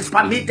that is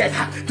permitted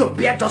to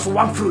bear just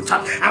one fruit.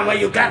 And when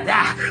you get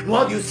there,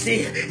 what you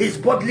see is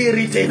boldly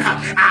written,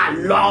 I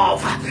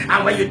love.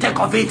 And when you take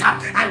of it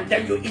and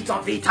then you eat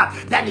of it,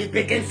 then it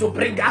begins to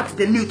bring out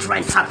the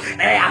nutrients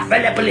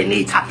available in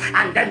it,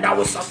 and then that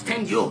will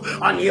sustain you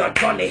on your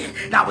journey.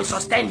 That will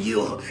sustain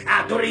you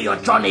during your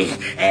journey.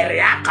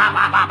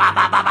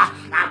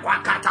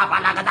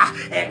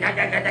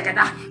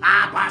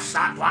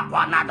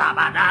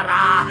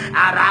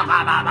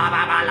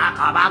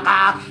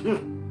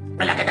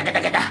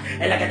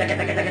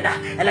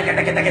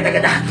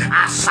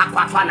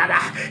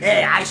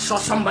 I saw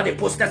somebody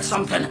posted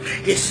something.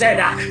 He said,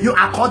 you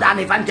are called an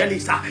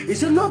evangelist. He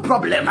said, no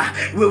problem.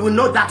 We will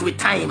know that with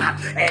time.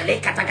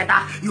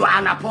 You are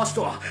an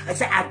apostle. I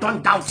said, I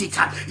don't doubt it.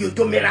 You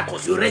do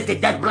miracles. You raise the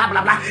dead, blah,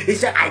 blah, blah. He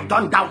said, I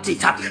don't doubt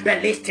it.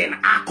 But listen,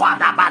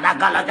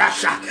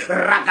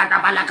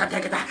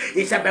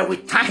 he said, but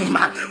with time,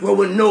 we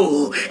will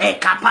know.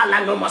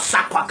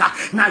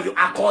 Now you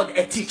are called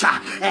a teacher.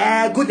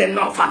 Good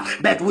enough.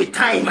 But with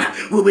time,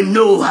 we will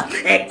know.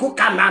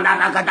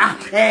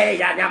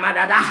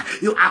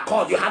 You are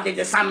called. You have the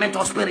discernment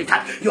of spirit.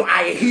 You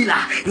are a healer.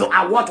 You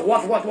are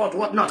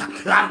what not.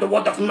 You have the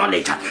word of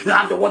knowledge. You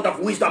have the word of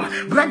wisdom.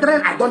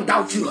 Brethren, I don't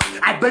doubt you.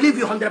 I believe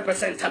you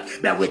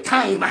 100%. But with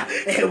time,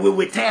 we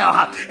will tell.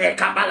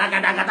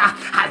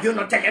 Have you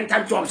not taken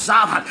time to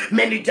observe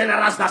many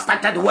generals that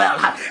started well,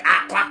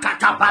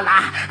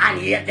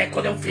 and yet they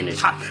couldn't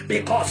finish?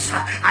 Because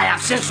I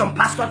have seen some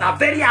pastors that are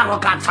very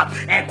arrogant.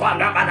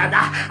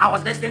 I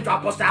was listening to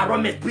Apostle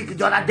Aaron speak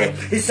the other day.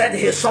 He said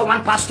he saw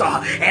one pastor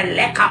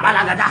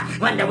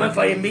when they went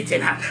for a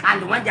meeting,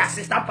 and when the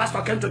assistant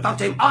pastor came to talk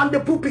to him on the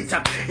pulpit,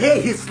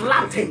 he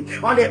slapped him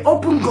on the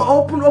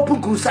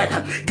open crusade.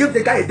 Give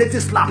the guy a dirty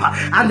slap.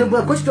 And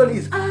the question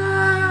is,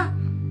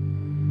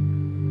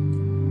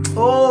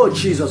 oh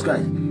Jesus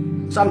Christ.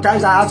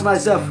 Sometimes I ask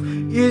myself,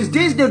 is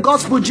this the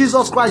gospel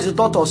Jesus Christ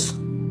taught us?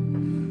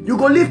 You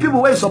go leave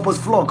people where you're supposed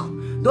to flog.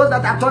 Those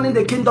that are turning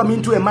the kingdom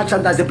into a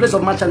merchandise, a place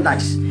of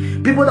merchandise.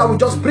 People that will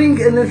just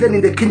bring anything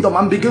in the kingdom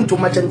and begin to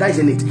merchandise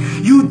in it.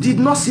 You did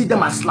not see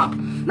them as slap.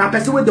 Now,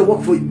 person where they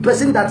work for you,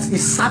 person that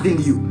is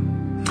serving you.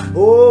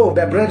 Oh,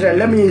 but brethren,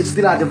 let me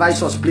still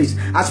advise us, please.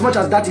 As much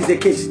as that is the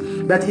case,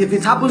 but if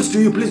it happens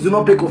to you, please do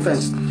not take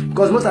offense.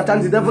 Because most of the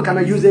time the devil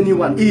cannot use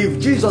anyone. If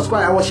Jesus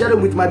Christ, I was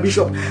sharing with my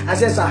bishop, I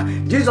said, sir,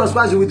 Jesus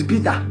Christ with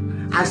Peter,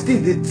 and still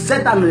the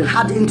Satan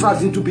had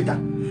interest into Peter.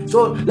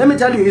 So let me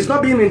tell you, it's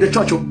not being in the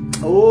church.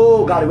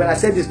 Oh God, when I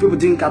said this, people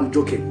think I'm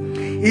joking.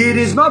 It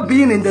is not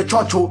being in the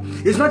church.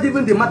 It's not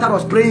even the matter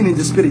of praying in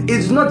the spirit.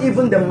 It's not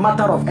even the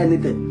matter of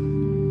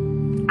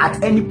anything.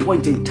 At any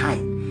point in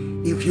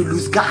time, if you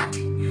lose God,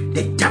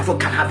 the devil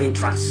can have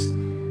interest.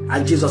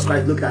 And Jesus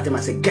Christ looked at him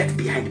and said, get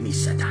behind me,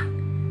 Satan.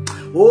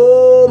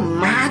 Oh,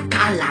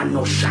 Makala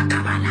no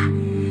Shakabala.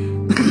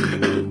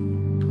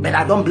 But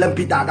I don't blame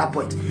Peter at that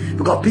point,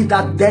 because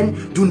Peter then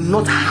do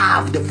not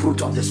have the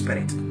fruit of the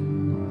spirit.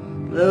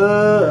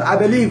 I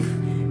believe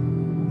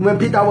when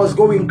Peter was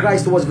going,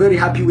 Christ was very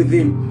happy with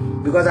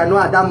him, because I know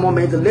at that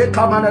moment,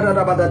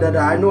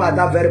 I know at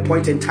that very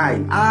point in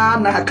time,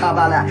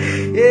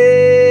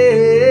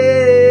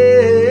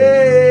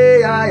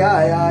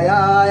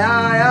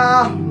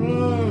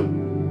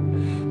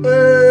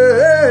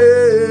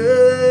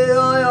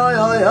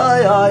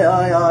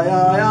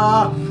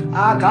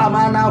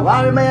 Akamana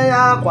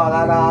walmeya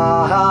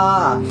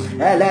kwagara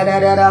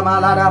elelelele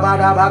malada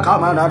bada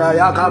bakamana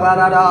ya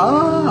kabara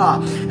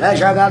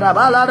eshagara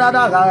balada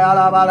gaya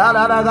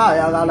balada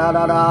gaya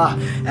galada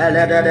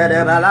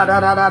elelelele balada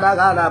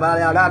gala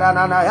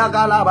balada ya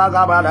gala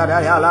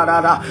bagabada ya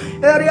lada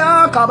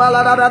eria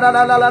kabala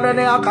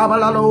ya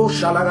kabala lo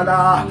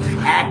shalagada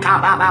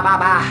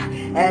ekababa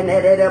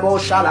enelele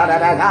shalada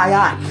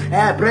gaya.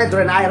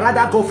 Brethren, I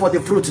rather go for the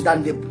fruit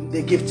than the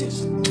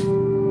giftings.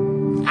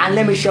 And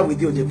let me share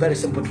with you the very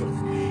simple truth.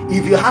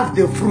 If you have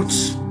the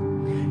fruits,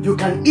 you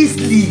can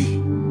easily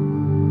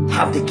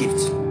have the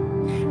gifts.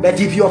 But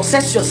if you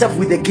obsess yourself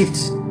with the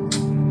gifts,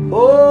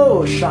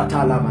 oh,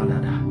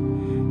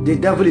 shatalamanada. The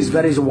devil is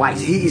very wise.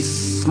 He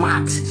is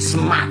smart.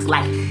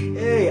 Like,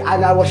 hey,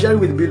 and I was sharing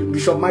with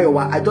Bishop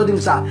Mayowa. I told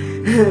him, sir,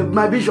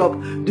 my bishop,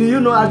 do you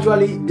know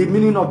actually the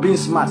meaning of being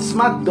smart?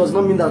 Smart does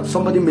not mean that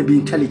somebody may be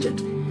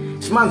intelligent.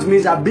 Smart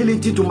means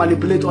ability to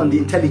manipulate on the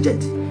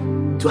intelligent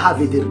to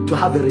have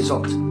a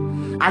result.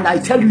 And I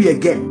tell you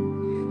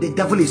again, the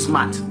devil is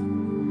smart.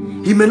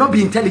 He may not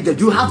be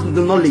intelligent. You have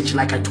the knowledge,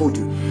 like I told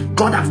you.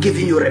 God has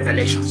given you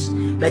revelations.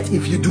 But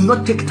if you do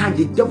not take time,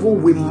 the devil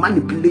will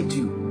manipulate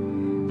you.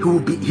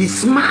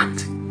 He's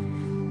smart.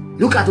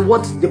 Look at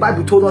what the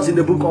Bible told us in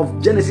the book of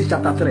Genesis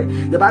chapter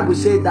 3. The Bible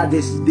says that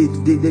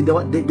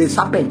the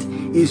serpent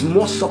is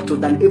more subtle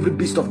than every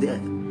beast of the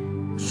earth.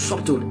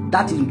 Subtle.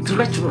 That is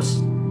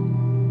treacherous.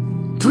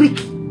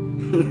 Tricky.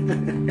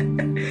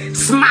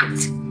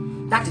 Smart.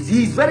 That is,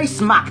 he is very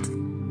smart.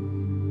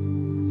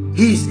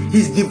 His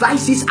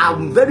devices are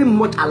very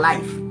much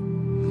alive,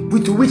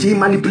 with which he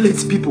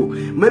manipulates people.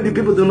 Maybe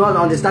people do not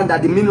understand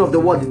that the meaning of the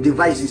word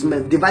device is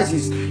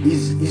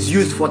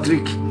used for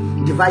trick.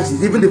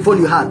 Devices, even the phone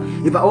you have.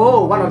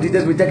 One of these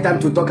days we take time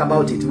to talk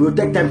about it. We'll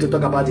take time to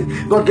talk about it.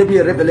 God gave me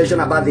a revelation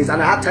about this,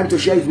 and I had time to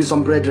share it with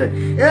some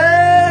brethren.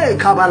 Hey,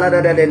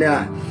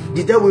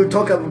 the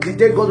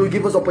day God will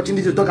give us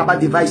opportunity to talk about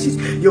devices.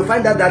 You'll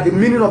find out that the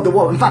meaning of the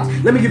word. In fact,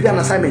 let me give you an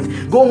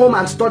assignment. Go home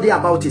and study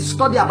about it.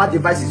 Study about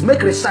devices.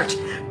 Make research,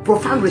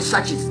 profound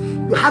researches.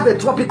 You have a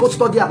tropical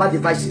study about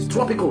devices.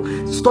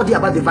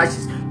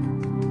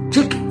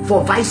 Check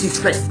for vices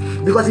first,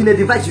 because in a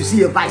device you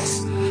see a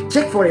vice.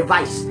 Check for a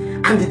vice,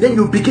 and then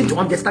you begin to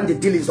understand the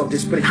dealings of the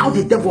spirit, how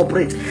the devil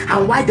operates,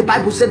 and why the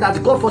Bible said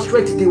that God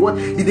frustrates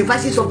the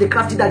devices of the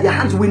crafty, that their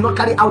hands will not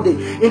carry out the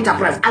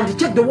enterprise. And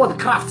check the word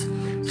craft.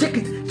 Check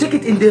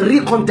it in the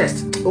real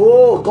context.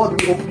 Oh,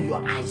 God will open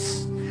your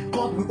eyes.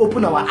 God will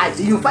open our eyes.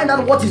 You find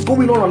out what is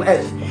going on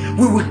earth.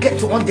 We will get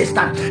to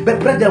understand. But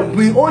brethren,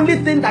 the only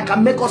thing that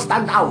can make us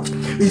stand out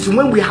is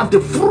when we have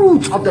the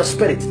fruit of the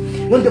spirit.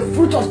 When the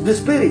fruit of the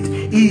spirit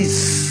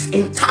is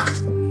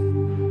intact.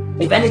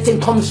 If anything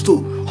comes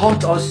to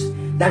haunt us,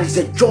 there is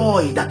a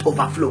joy that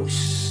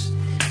overflows.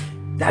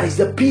 There is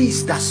a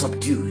peace that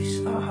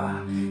subdues.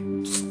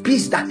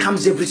 Peace that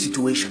calms every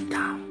situation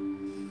down.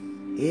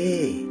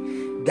 Hey,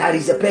 there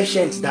is a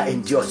patience that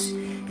endures.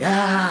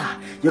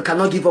 You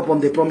cannot give up on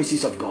the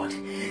promises of God.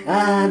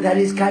 There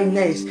is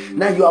kindness.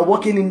 Now you are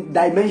walking in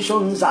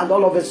dimensions, and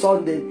all of a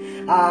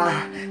sudden,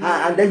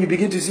 and then you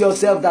begin to see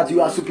yourself that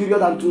you are superior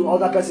than to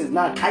other persons.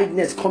 Now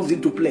kindness comes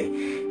into play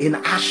in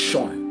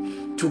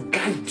action to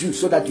guide you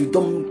so that you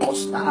don't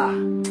cause.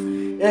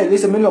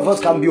 Listen, many of us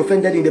can be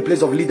offended in the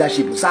place of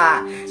leadership.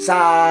 Sir,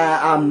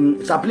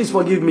 please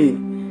forgive me.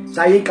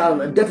 Sir, you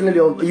can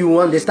definitely, you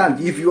understand.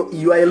 If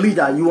you are a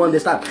leader, you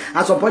understand.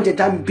 At some point in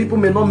time, people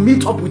may not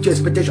meet up with your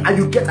expectation, and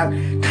you get a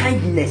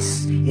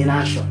kindness in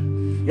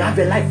action. You have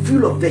a life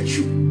full of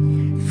virtue,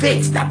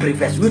 faith that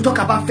prevails. We talk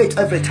about faith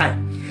every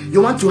time.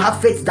 You want to have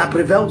faith that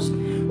prevails?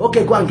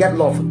 Okay, go and get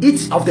love.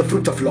 Eat of the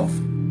fruit of love.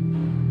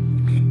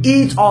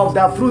 Eat of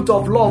the fruit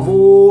of love,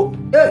 oh.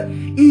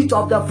 Eat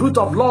of the fruit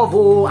of love,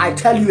 oh. I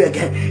tell you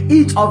again,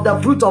 eat of the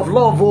fruit of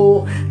love,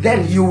 oh.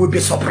 Then you will be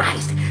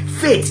surprised.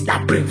 Faith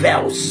that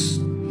prevails.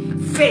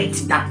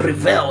 Faith that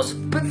prevails.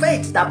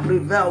 Faith that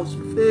prevails.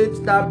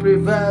 Faith that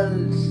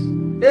prevails.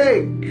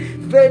 Hey,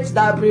 faith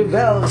that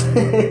prevails.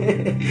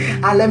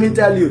 And let me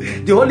tell you,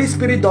 the Holy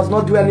Spirit does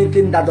not do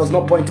anything that does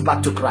not point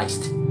back to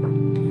Christ.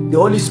 The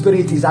Holy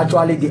Spirit is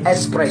actually the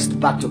express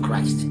back to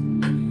Christ.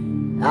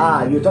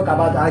 You talk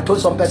about, I told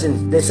some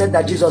persons, they said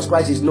that Jesus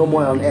Christ is no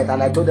more on earth,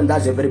 and I told them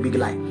that's a very big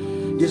lie.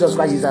 Jesus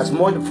Christ is as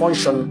much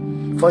functional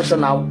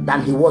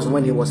than he was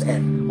when he was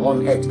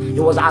on earth.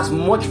 He was as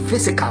much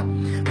physical,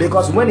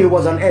 because when he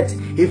was on earth,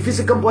 his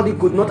physical body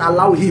could not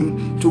allow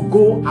him to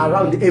go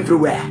around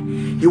everywhere.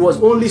 He was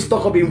only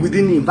stuck up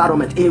within the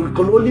environment. He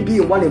could only be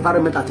in one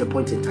environment at a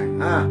point in time.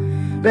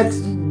 But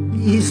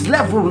his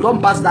level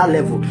don't pass that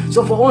level.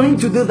 So for him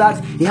to do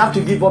that, he had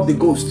to give up the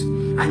ghost.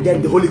 And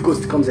then the Holy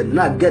Ghost comes in.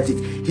 Now get it.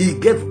 He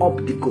gave up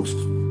the ghost.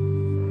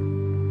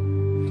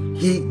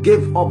 He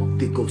gave up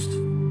the ghost.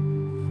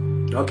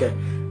 Okay.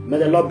 May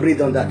the Lord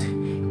breathe on that.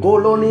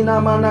 Kolonina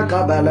mana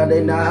kabala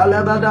de na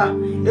halabada.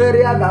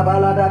 Area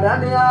kabala da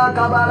dania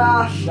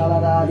kabala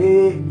shalada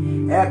de.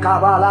 E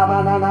kabala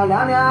manana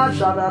dania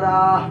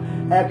shalada.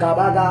 E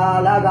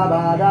kabada la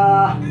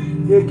kabada.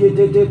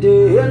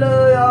 Ekitete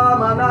hele ya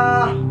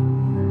mana.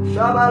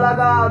 Shabala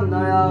da na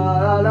ya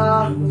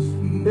la.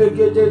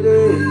 Ekitete.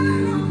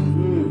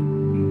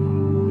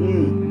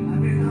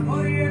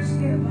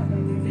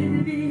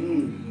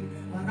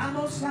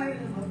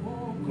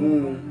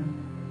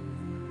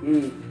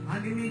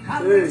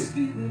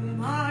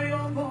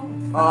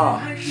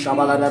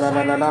 Shabala da da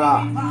da da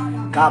da.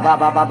 Kaba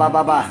ba ba ba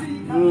ba ba.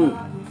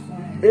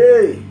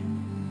 Hey,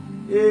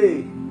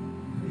 hey,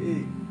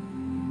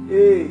 hey,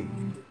 hey,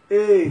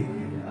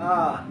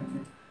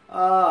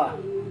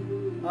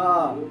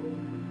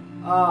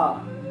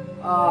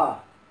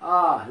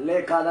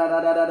 leka da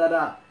da da da da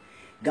da.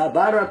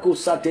 Gabara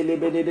kusatele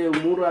bedede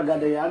umura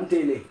gade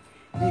antele.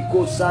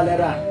 Iko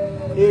salera.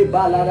 E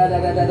bala da da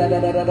da da da da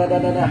da da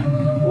da da.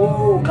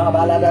 Oh,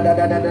 kabala da da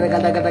da da da da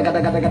da da da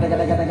da.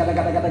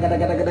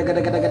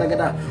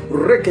 I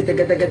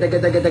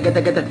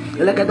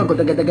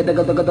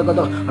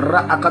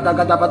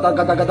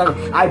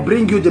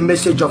bring you the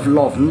message of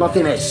love,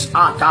 nothing else.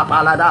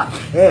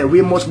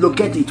 We must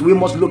locate it. We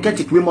must locate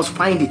it. We must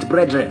find it,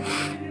 brethren.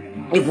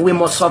 If we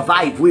must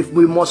survive, if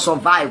we must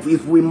survive,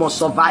 if we must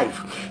survive.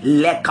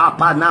 And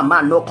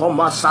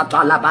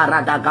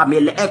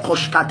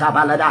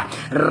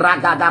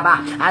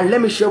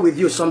let me share with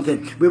you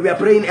something. We were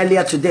praying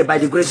earlier today by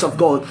the grace of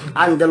God,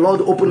 and the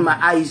Lord opened my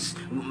eyes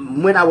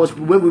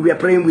when we were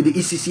praying with the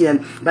ECC,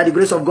 and by the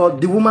grace of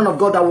God, the woman of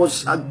God that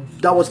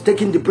was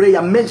taking the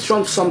prayer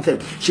mentioned something.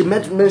 She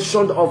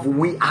mentioned of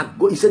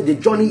he said the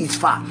journey is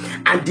far,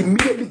 and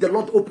immediately the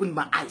Lord opened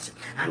my eyes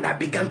and I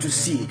began to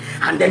see,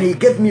 and then he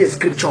gave me a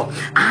scripture,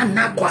 and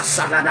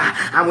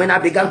when I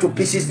began to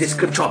pieces the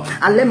scripture,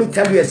 and let me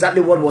tell you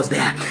exactly what was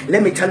there.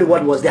 Let me tell you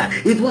what was there.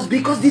 It was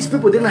because these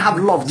people didn't have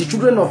love, the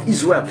children of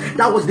Israel.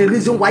 That was the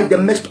reason why they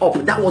messed up.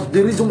 That was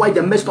the reason why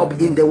they messed up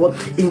in the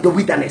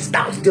wilderness.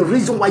 That was the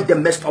reason why they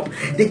messed up.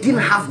 They didn't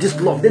have this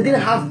love. They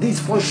didn't have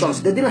these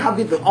functions. They didn't have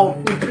it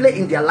in play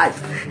in their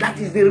life. That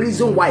is the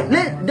reason why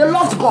they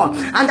loved God,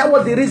 and that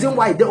was the reason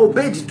why they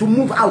obeyed to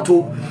move out.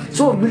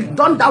 So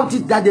don't doubt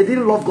it that they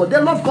didn't love God.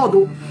 They loved God,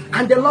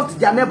 and they loved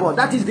their neighbor.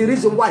 That is the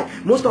reason why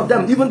most of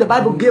them, even the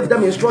Bible gave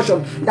them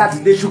instruction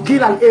that they should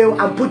kill an ale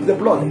and put the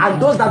blood,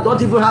 and those that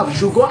don't even have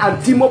should go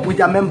and team up with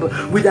their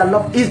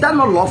love. Is that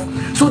not love?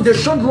 So they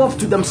showed love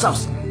to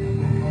themselves.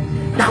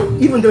 Now,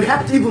 even they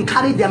helped even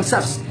carry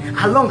themselves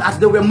along as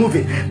they were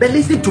moving. But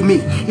listen to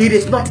me, it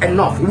is not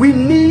enough. We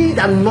need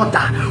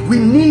another. We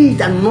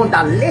need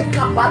another.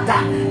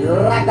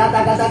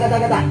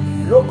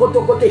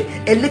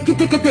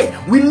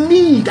 We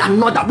need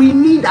another. We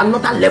need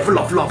another level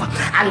of love,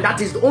 and that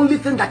is the only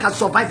thing that can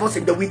survive us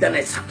in the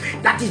wilderness.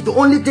 That is the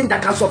only thing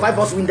that can survive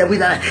us in the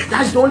wilderness.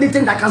 That's the only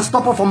thing that can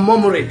stop us from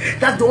murmuring.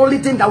 That's the only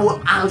thing that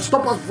will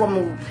stop us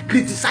from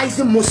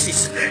criticizing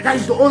Moses. That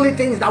is the only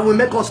thing that will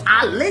make us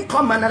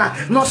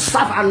not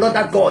serve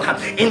another God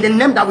in the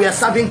name that we are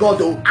serving God.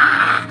 Do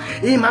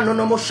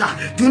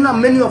you know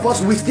many of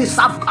us we still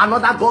serve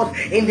another God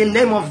in the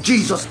name of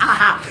Jesus?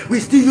 We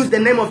still use the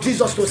name of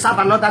Jesus to serve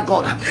another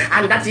God,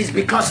 and that is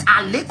because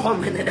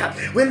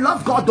we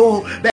love God, though.